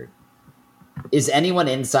injured, is anyone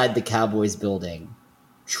inside the Cowboys building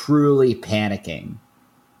truly panicking?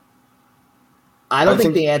 I don't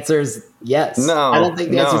think the answer is yes. No, I don't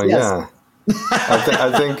think the answer is yes.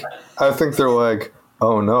 Yeah. I think they're like,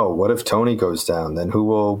 oh no, what if Tony goes down? Then who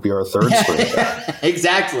will be our third string guy?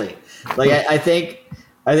 Exactly. Like I think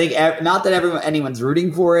not that anyone's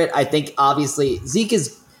rooting for it. I think obviously Zeke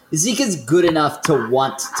is good enough to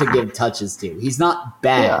want to give touches to. He's not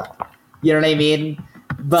bad. Yeah. You know what I mean?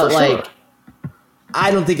 But For like, sure. I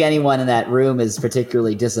don't think anyone in that room is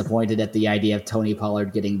particularly disappointed at the idea of Tony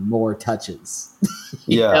Pollard getting more touches.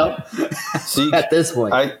 Yeah. Zeke, at this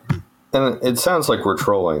point. And it sounds like we're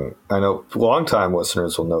trolling. I know long-time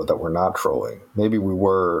listeners will know that we're not trolling. Maybe we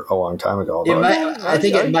were a long time ago. I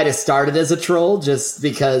think it might have started as a troll just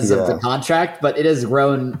because of the contract, but it has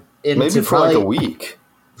grown into maybe for like a week.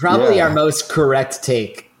 Probably our most correct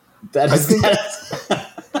take. I think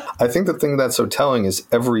the thing that's so telling is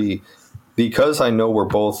because I know we're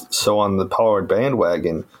both so on the Pollard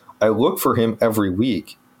bandwagon, I look for him every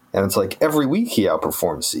week, and it's like every week he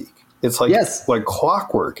outperforms Zeke. It's like like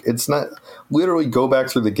clockwork. It's not literally go back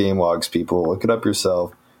through the game logs, people. Look it up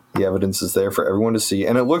yourself. The evidence is there for everyone to see.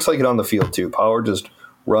 And it looks like it on the field, too. Pollard just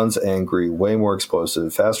runs angry, way more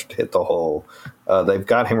explosive, faster to hit the hole. They've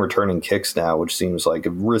got him returning kicks now, which seems like a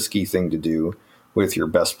risky thing to do with your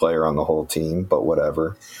best player on the whole team, but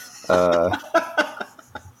whatever.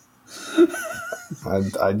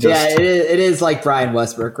 It is like Brian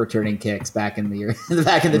Westbrook returning kicks back in the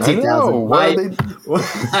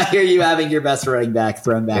 2000s. I hear you having your best running back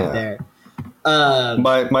thrown back there.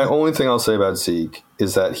 My only thing I'll say about Zeke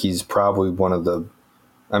is that he's probably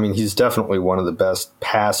he's definitely one of the best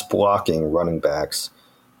pass blocking running backs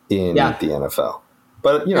in the NFL.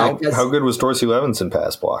 But how good was Dorsey Levinson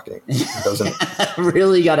pass blocking? Doesn't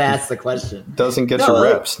really got to ask the question. Doesn't get you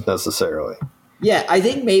reps necessarily. Yeah, I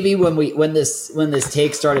think maybe when this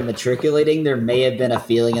take started matriculating, there may have been a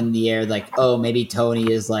feeling in the air like, oh, maybe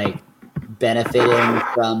Tony is like benefiting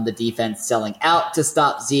from the defense selling out to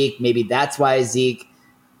stop Zeke. Maybe that's why Zeke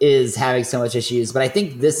is having so much issues. But I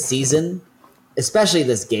think this season, especially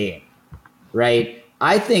this game, right?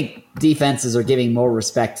 I think defenses are giving more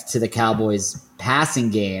respect to the Cowboys' passing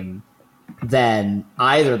game than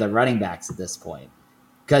either the running backs at this point,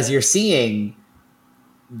 because you're seeing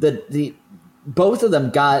the both of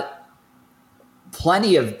them got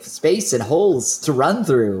plenty of space and holes to run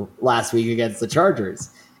through last week against the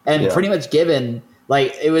Chargers, and pretty much given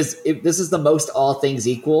like this is the most all things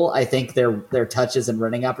equal I think their touches and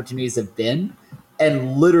running opportunities have been,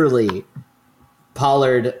 and literally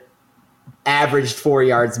Pollard averaged 4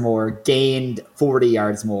 yards more, gained 40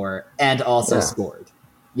 yards more, and also scored.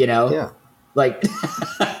 Like.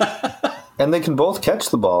 And they can both catch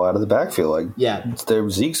the ball out of the backfield.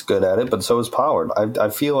 Zeke's good at it, but so is Pollard. I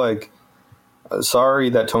feel like, sorry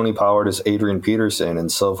that Tony Pollard is Adrian Peterson in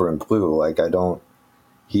silver and blue.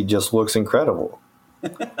 He just looks incredible.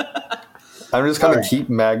 I'm just going to keep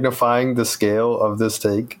magnifying the scale of this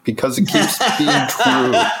take because it keeps being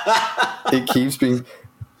true. It keeps being.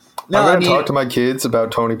 I'm going to talk to my kids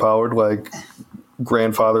about Tony Pollard like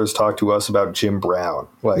grandfathers talk to us about Jim Brown.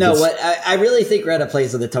 I really think we're at a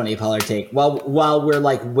place with the Tony Pollard take. While we're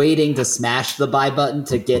like waiting to smash the buy button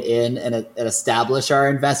to get in and establish our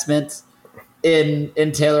investment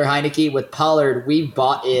in Taylor Heineke, with Pollard, we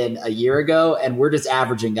bought in a year ago and we're just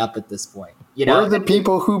averaging up at this point. We're the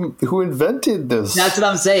people who invented this. That's what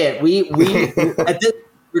I'm saying.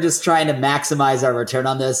 We're just trying to maximize our return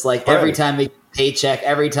on this. Like every time we paycheck,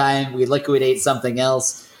 every time we liquidate something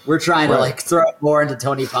else, we're trying to like throw more into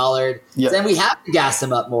Tony Pollard. Then we have to gas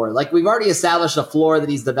him up more. Like we've already established a floor that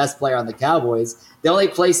he's the best player on the Cowboys. The only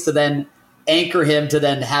place to then anchor him to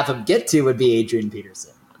then have him get to would be Adrian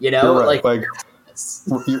Peterson. We've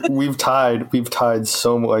tied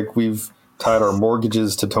our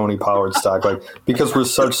mortgages to Tony Pollard stock, because we're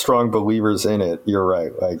such strong believers in it. You're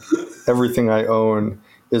right. Like everything I own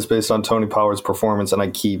is based on Tony Pollard's performance, and I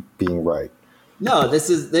keep being right. No,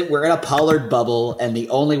 we're in a Pollard bubble, and the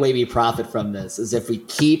only way we profit from this is if we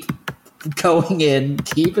keep going in,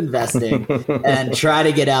 keep investing, and try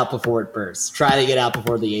to get out before it bursts. Try to get out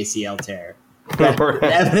before the ACL tear. That's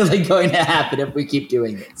definitely going to happen if we keep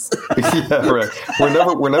doing this. Yeah, right.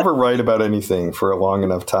 We're never right about anything for a long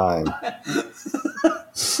enough time.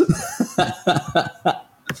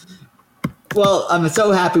 Well, I'm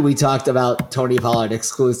so happy we talked about Tony Pollard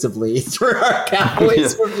exclusively for our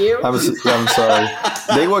Cowboys review. I'm sorry.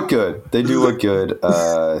 They look good. They do look good.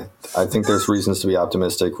 I think there's reasons to be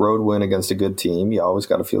optimistic. Road win against a good team. You always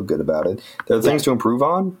got to feel good about it. There are things to improve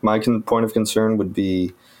on. My point of concern would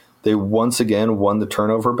be They once again won the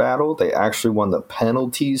turnover battle. They actually won the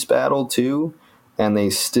penalties battle too, and they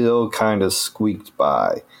still kind of squeaked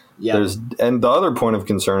by. Yeah. And the other point of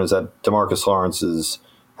concern is that DeMarcus Lawrence has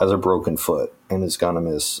a broken foot and is going to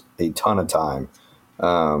miss a ton of time.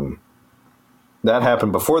 That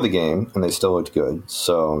happened before the game, and they still looked good.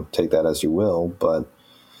 So take that as you will, but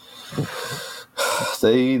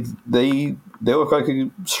they look like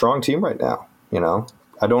a strong team right now.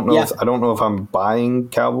 I don't know if I'm buying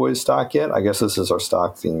Cowboys stock yet. I guess this is our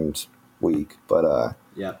stock themed week, but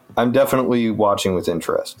I'm definitely watching with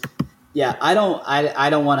interest. Yeah, I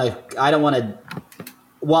don't want to.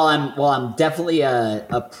 While I'm definitely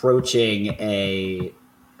approaching a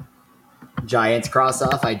Giants cross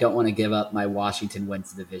off, I don't want to give up my Washington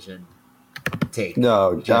wins the division take.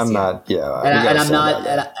 No, I'm not. Yeah,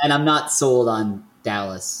 and I'm not sold on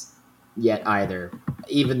Dallas yet either.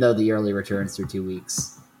 Even though the early returns through 2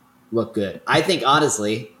 weeks look good, I think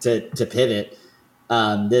honestly to pivot.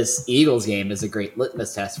 This Eagles game is a great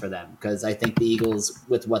litmus test for them because I think the Eagles,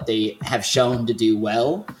 with what they have shown to do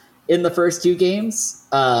well in the first 2 games,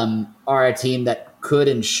 are a team that could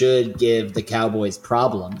and should give the Cowboys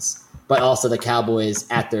problems, but also the Cowboys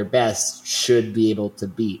at their best should be able to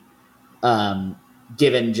beat,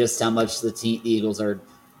 given just how much the Eagles are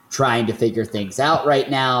trying to figure things out right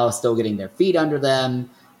now, still getting their feet under them,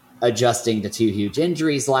 adjusting to 2 huge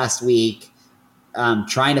injuries last week.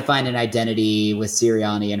 Trying to find an identity with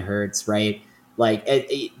Sirianni and Hurts, right? Like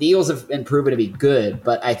the Eagles have been proven to be good,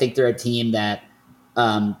 but I think they're a team that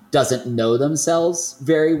doesn't know themselves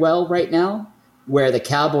very well right now, where the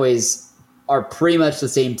Cowboys are pretty much the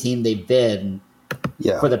same team they've been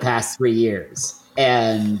for the past 3 years.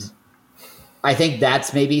 And I think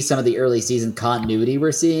that's maybe some of the early season continuity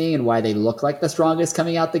we're seeing and why they look like the strongest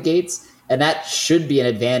coming out the gates. And that should be an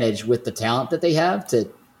advantage with the talent that they have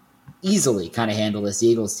to easily kind of handle this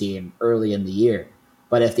Eagles team early in the year.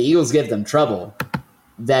 But if the Eagles give them trouble,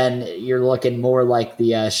 then you're looking more like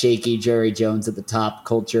the shaky Jerry Jones at the top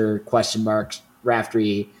culture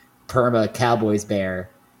Raftery perma Cowboys bear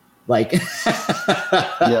like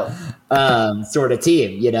sort of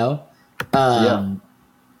team,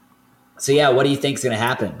 So what do you think is going to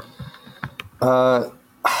happen?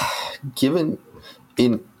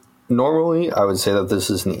 Normally I would say that this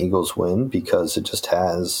is an Eagles win because it just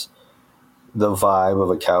has the vibe of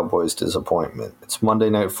a Cowboys disappointment. It's Monday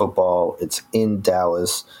Night Football. It's in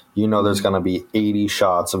Dallas. There's going to be 80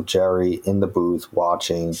 shots of Jerry in the booth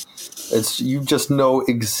watching. You just know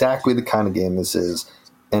exactly the kind of game this is.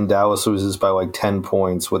 And Dallas loses by like 10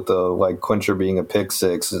 points with the clincher being a pick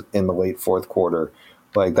six in the late fourth quarter.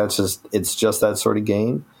 It's just that sort of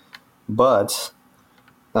game. But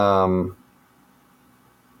I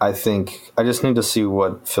think I just need to see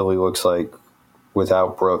what Philly looks like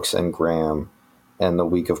without Brooks and Graham and the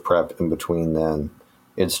week of prep in between then.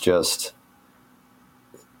 It's just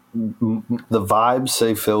the vibes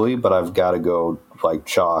say Philly, but I've got to go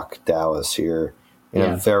chalk Dallas here in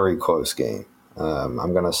a very close game.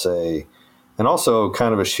 I'm going to say, and also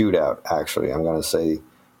kind of a shootout, actually. I'm going to say,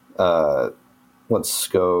 let's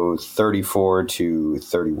go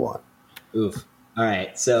 34-31. Oof. All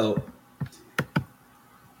right. So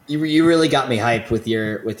you really got me hyped with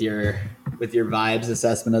your vibes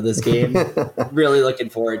assessment of this game. Really looking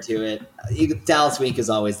forward to it. Dallas week is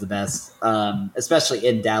always the best, especially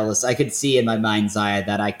in Dallas. I could see in my mind's eye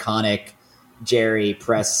that iconic Jerry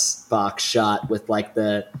press box shot with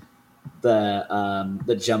the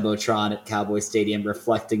Jumbotron at Cowboy Stadium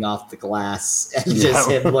reflecting off the glass and just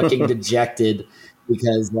him looking dejected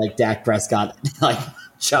because Dak Prescott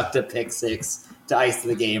chucked a pick six to ice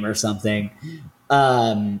the game or something.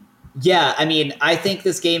 I think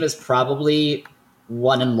this game is probably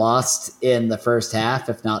won and lost in the first half,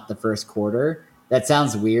 if not the first quarter. That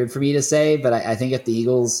sounds weird for me to say, but I think if the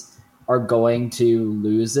Eagles are going to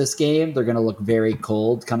lose this game, they're going to look very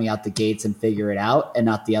cold coming out the gates and figure it out, and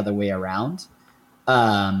not the other way around.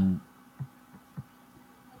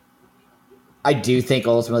 I do think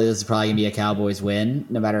ultimately this is probably going to be a Cowboys win,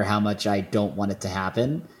 no matter how much I don't want it to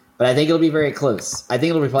happen. But I think it'll be very close. I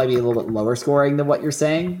think it'll probably be a little bit lower scoring than what you're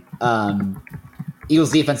saying.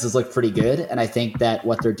 Eagles defenses look pretty good, and I think that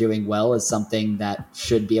what they're doing well is something that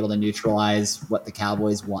should be able to neutralize what the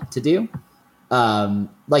Cowboys want to do. The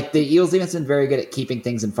Eagles defense has been very good at keeping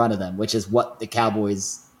things in front of them, which is what the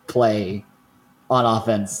Cowboys play on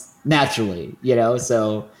offense naturally,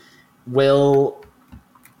 So will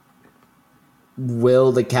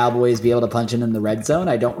the Cowboys be able to punch in the red zone?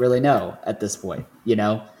 I don't really know at this point,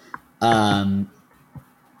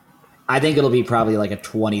 I think it'll be probably a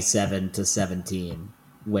 27-17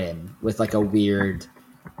 win with a weird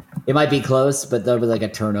It might be close, but there'll be like a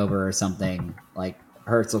turnover or something. Like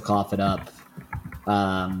Hurts will cough it up,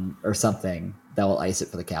 or something that will ice it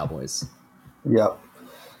for the Cowboys. Yep.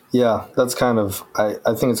 Yeah, that's kind of. I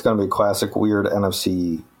think it's going to be a classic weird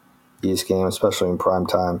NFC East game, especially in prime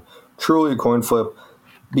time. Truly a coin flip,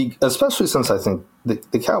 especially since I think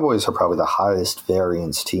the Cowboys are probably the highest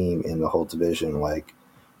variance team in the whole division. Like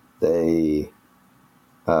I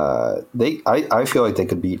feel like they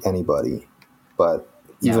could beat anybody, but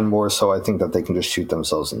even more so, I think that they can just shoot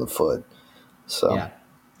themselves in the foot. So. Yeah.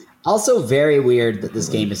 Also, very weird that this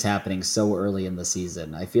game is happening so early in the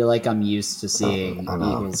season. I feel like I'm used to seeing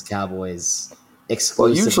Eagles Cowboys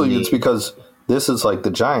exclusively. Well, usually it's because this is like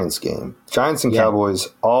the Giants game. Giants and Cowboys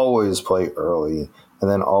always play early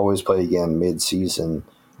and then always play again mid-season.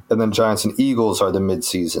 And then Giants and Eagles are the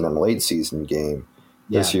mid-season and late-season game.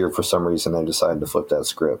 This year, for some reason, they decided to flip that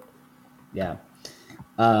script. Yeah.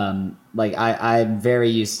 Like I'm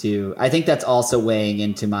very used to. I think that's also weighing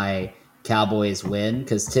into my Cowboys win,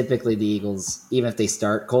 because typically the Eagles, even if they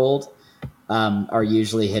start cold, are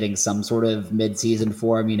usually hitting some sort of mid-season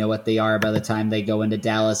form. You know what they are by the time they go into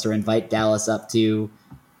Dallas or invite Dallas up to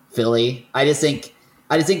Philly. I just think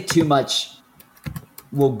too much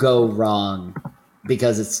will go wrong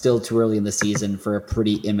because it's still too early in the season for a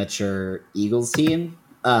pretty immature Eagles team.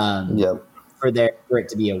 For it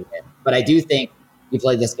to be a win. But I do think you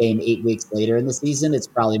play this game 8 weeks later in the season, it's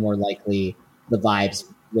probably more likely the vibes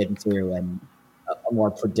win through and a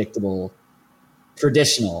more predictable,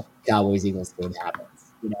 traditional Cowboys-Eagles game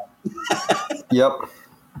happens. You know. Yep.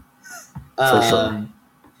 For sure.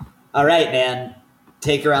 All right, man.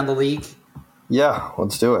 Take around the league. Yeah,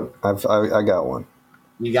 let's do it. I got one.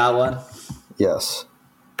 You got one? Yes.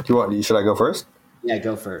 Should I go first? Yeah,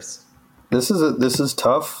 go first. This is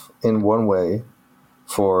tough in one way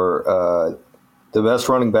for the best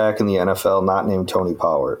running back in the NFL, not named Tony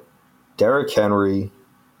Pollard. Derrick Henry,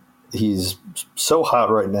 he's so hot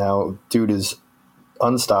right now. Dude is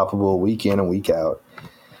unstoppable week in and week out.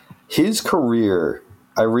 His career,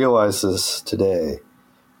 I realized this today,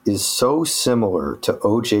 is so similar to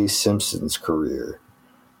O.J. Simpson's career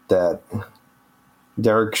that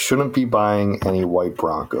Derrick shouldn't be buying any white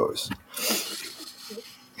Broncos.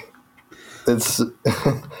 It's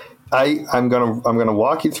I'm gonna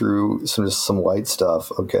walk you through some light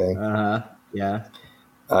stuff, okay? Yeah.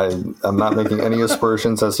 I'm not making any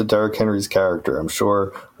aspersions as to Derrick Henry's character. I'm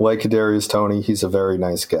sure, like Kadarius Toney, he's a very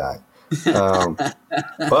nice guy.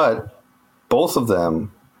 But both of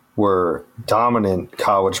them were dominant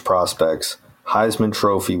college prospects, Heisman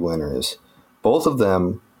Trophy winners. Both of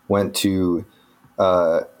them went to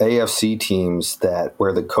AFC teams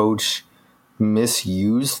where the coach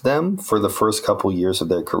misused them for the first couple years of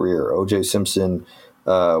their career. O.J. Simpson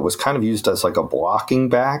was kind of used as like a blocking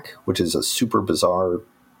back, which is a super bizarre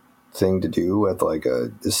thing to do at like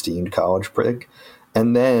a esteemed college pick.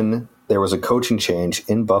 And then there was a coaching change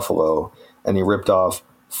in Buffalo, and he ripped off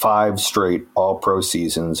 5 straight all-pro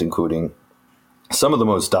seasons, including some of the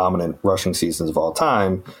most dominant rushing seasons of all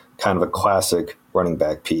time, kind of a classic running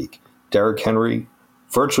back peak. Derrick Henry,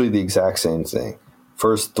 virtually the exact same thing.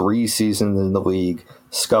 First 3 seasons in the league,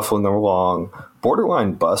 scuffling along,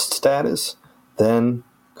 borderline bust status. Then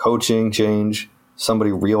coaching change.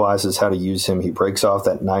 Somebody realizes how to use him. He breaks off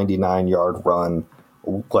that 99-yard run,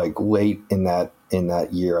 like late in that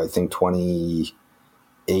year. I think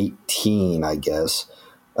 2018, I guess,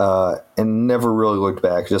 and never really looked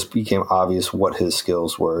back. It just became obvious what his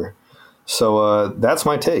skills were. So that's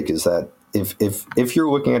my take. Is that if you're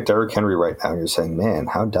looking at Derrick Henry right now, and you're saying, man,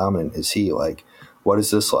 how dominant is he? Like, what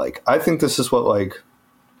is this like? I think this is what like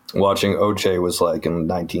watching OJ was like in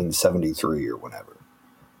 1973 or whenever.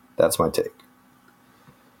 That's my take.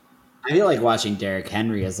 I feel like watching Derrick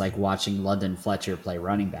Henry is like watching London Fletcher play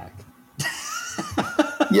running back.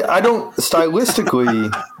 Yeah, I don't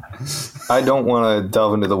want to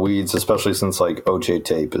delve into the weeds, especially since like OJ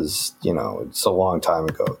tape is, it's a long time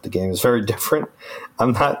ago. The game is very different.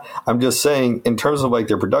 I'm just saying in terms of like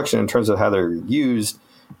their production, in terms of how they're used,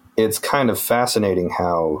 it's kind of fascinating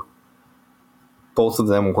how both of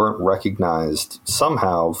them weren't recognized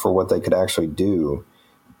somehow for what they could actually do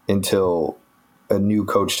until a new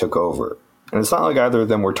coach took over. And it's not like either of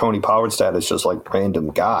them were Tony Pollard status, just like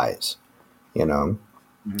random guys,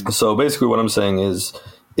 Mm-hmm. So basically what I'm saying is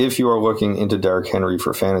if you are looking into Derrick Henry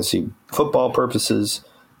for fantasy football purposes,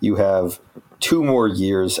 you have 2 more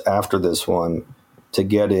years after this one to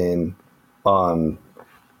get in on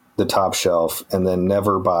the top shelf and then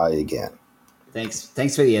never buy again.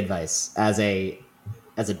 Thanks for the advice. As a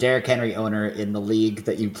Derrick Henry owner in the league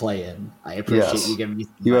that you play in, I appreciate you giving me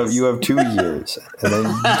some advice. You have 2 years, and then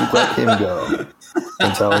you let him go.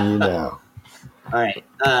 I'm telling you now. All right,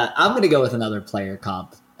 I'm going to go with another player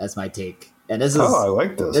comp as my take, and this is I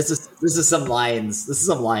like this. This is some Lions. This is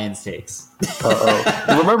some Lions takes.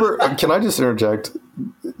 Remember? Can I just interject?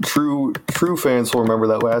 True fans will remember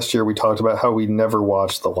that last year we talked about how we never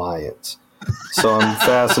watched the Lions. So I'm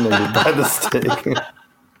fascinated by this take.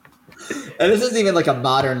 And this isn't even like a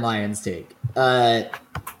modern Lions take.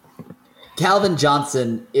 Calvin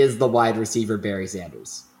Johnson is the wide receiver Barry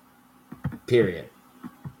Sanders. Period.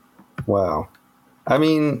 Wow. I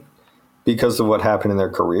mean, because of what happened in their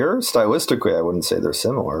career, stylistically, I wouldn't say they're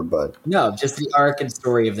similar, but no, just the arc and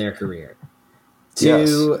story of their career.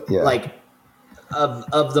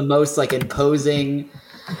 Of the most like imposing,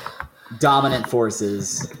 dominant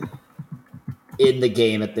forces in the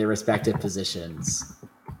game at their respective positions,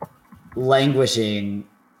 languishing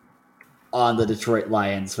on the Detroit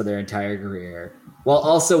Lions for their entire career, while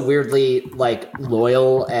also weirdly like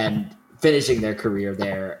loyal and finishing their career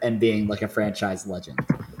there and being like a franchise legend.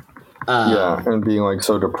 And being like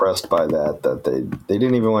so depressed by that they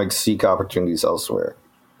didn't even like seek opportunities elsewhere.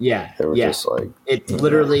 Yeah, they were just like it's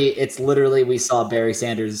literally we saw Barry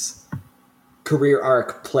Sanders' career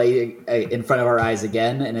arc play in front of our eyes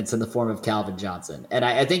again, and it's in the form of Calvin Johnson. And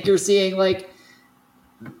I think you're seeing like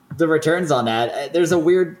the returns on that. There's a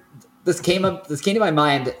weird. This came to my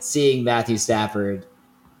mind seeing Matthew Stafford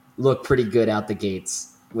look pretty good out the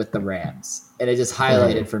gates with the Rams, and it just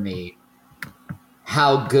highlighted for me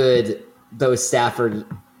how good those Stafford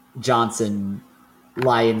Johnson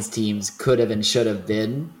Lions teams could have and should have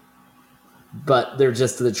been, but they're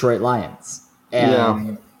just the Detroit Lions.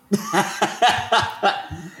 And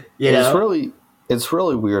it's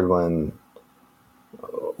really weird when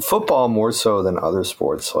football, more so than other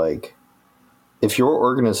sports, like if your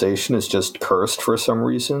organization is just cursed for some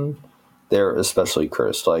reason, they're especially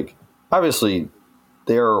cursed. Like obviously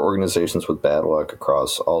there are organizations with bad luck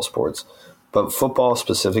across all sports, but football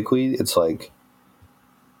specifically, it's like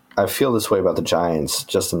I feel this way about the Giants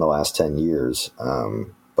just in the last 10 years.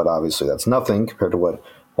 But obviously that's nothing compared to what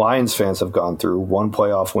Lions fans have gone through. One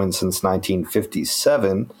playoff win since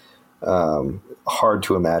 1957. Hard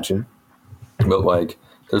to imagine. But like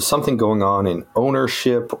there's something going on in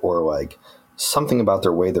ownership or like something about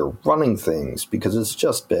their way they're running things, because it's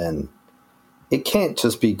just been, it can't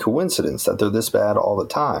just be coincidence that they're this bad all the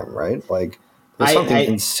time, right? Like there's something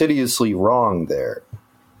insidiously wrong there.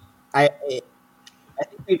 I think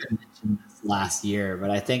we mentioned this last year, but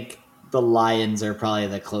I think the Lions are probably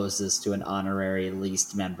the closest to an honorary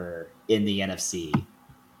least member in the NFC.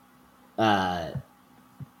 I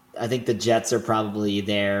think the Jets are probably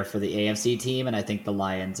there for the AFC team, and I think the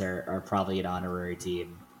Lions are probably an honorary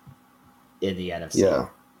team in the NFC. Yeah,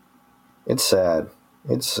 it's sad.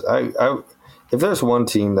 It's if there's one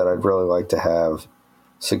team that I'd really like to have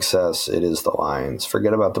success, it is the Lions.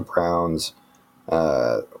 Forget about the Browns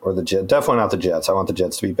or the Jets. Definitely not the Jets. I want the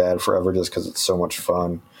Jets to be bad forever just because it's so much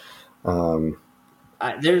fun. The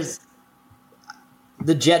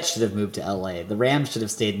Jets should have moved to LA. The Rams should have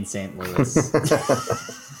stayed in St. Louis.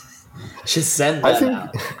 Just send that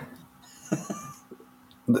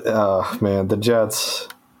out. Man, the Jets.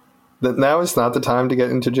 Now is not the time to get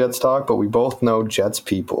into Jets talk, but we both know Jets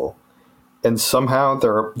people, and somehow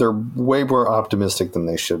they're way more optimistic than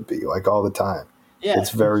they should be, like all the time. Yeah, it's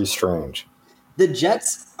very strange. The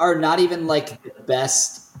Jets are not even like the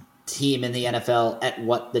best team in the NFL at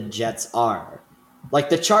what the Jets are. Like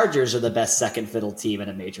the Chargers are the best second fiddle team in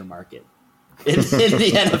a major market in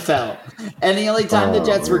the NFL. And the only time the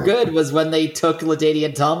Jets were good was when they took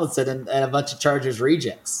LaDainian Tomlinson and a bunch of Chargers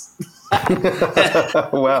rejects.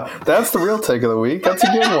 Wow, that's the real take of the week. That's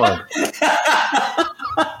a good one.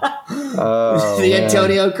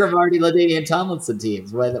 Antonio Cromartie, LaDainian Tomlinson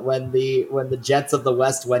teams when the Jets of the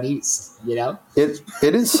West went east. You know, it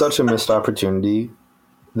is such a missed opportunity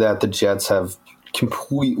that the Jets have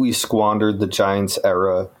completely squandered the Giants'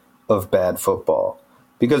 era of bad football.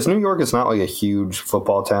 Because New York is not like a huge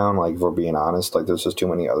football town, like if we're being honest. Like there's just too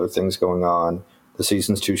many other things going on. The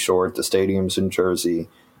season's too short. The stadium's in Jersey.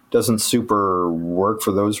 Doesn't super work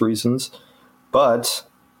for those reasons. But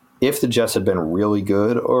if the Jets had been really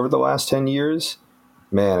good over the last 10 years,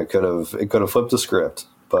 man, it could have flipped the script.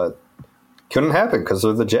 But couldn't happen because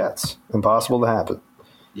they're the Jets. Impossible to happen.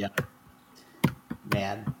 Yeah.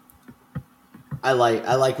 Man. I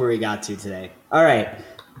like where we got to today. All right.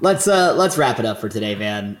 Let's wrap it up for today,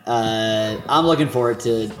 man. I'm looking forward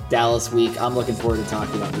to Dallas week. I'm looking forward to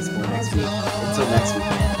talking about this more next week. Until next week,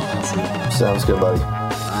 man. I'll see you. Sounds good, buddy.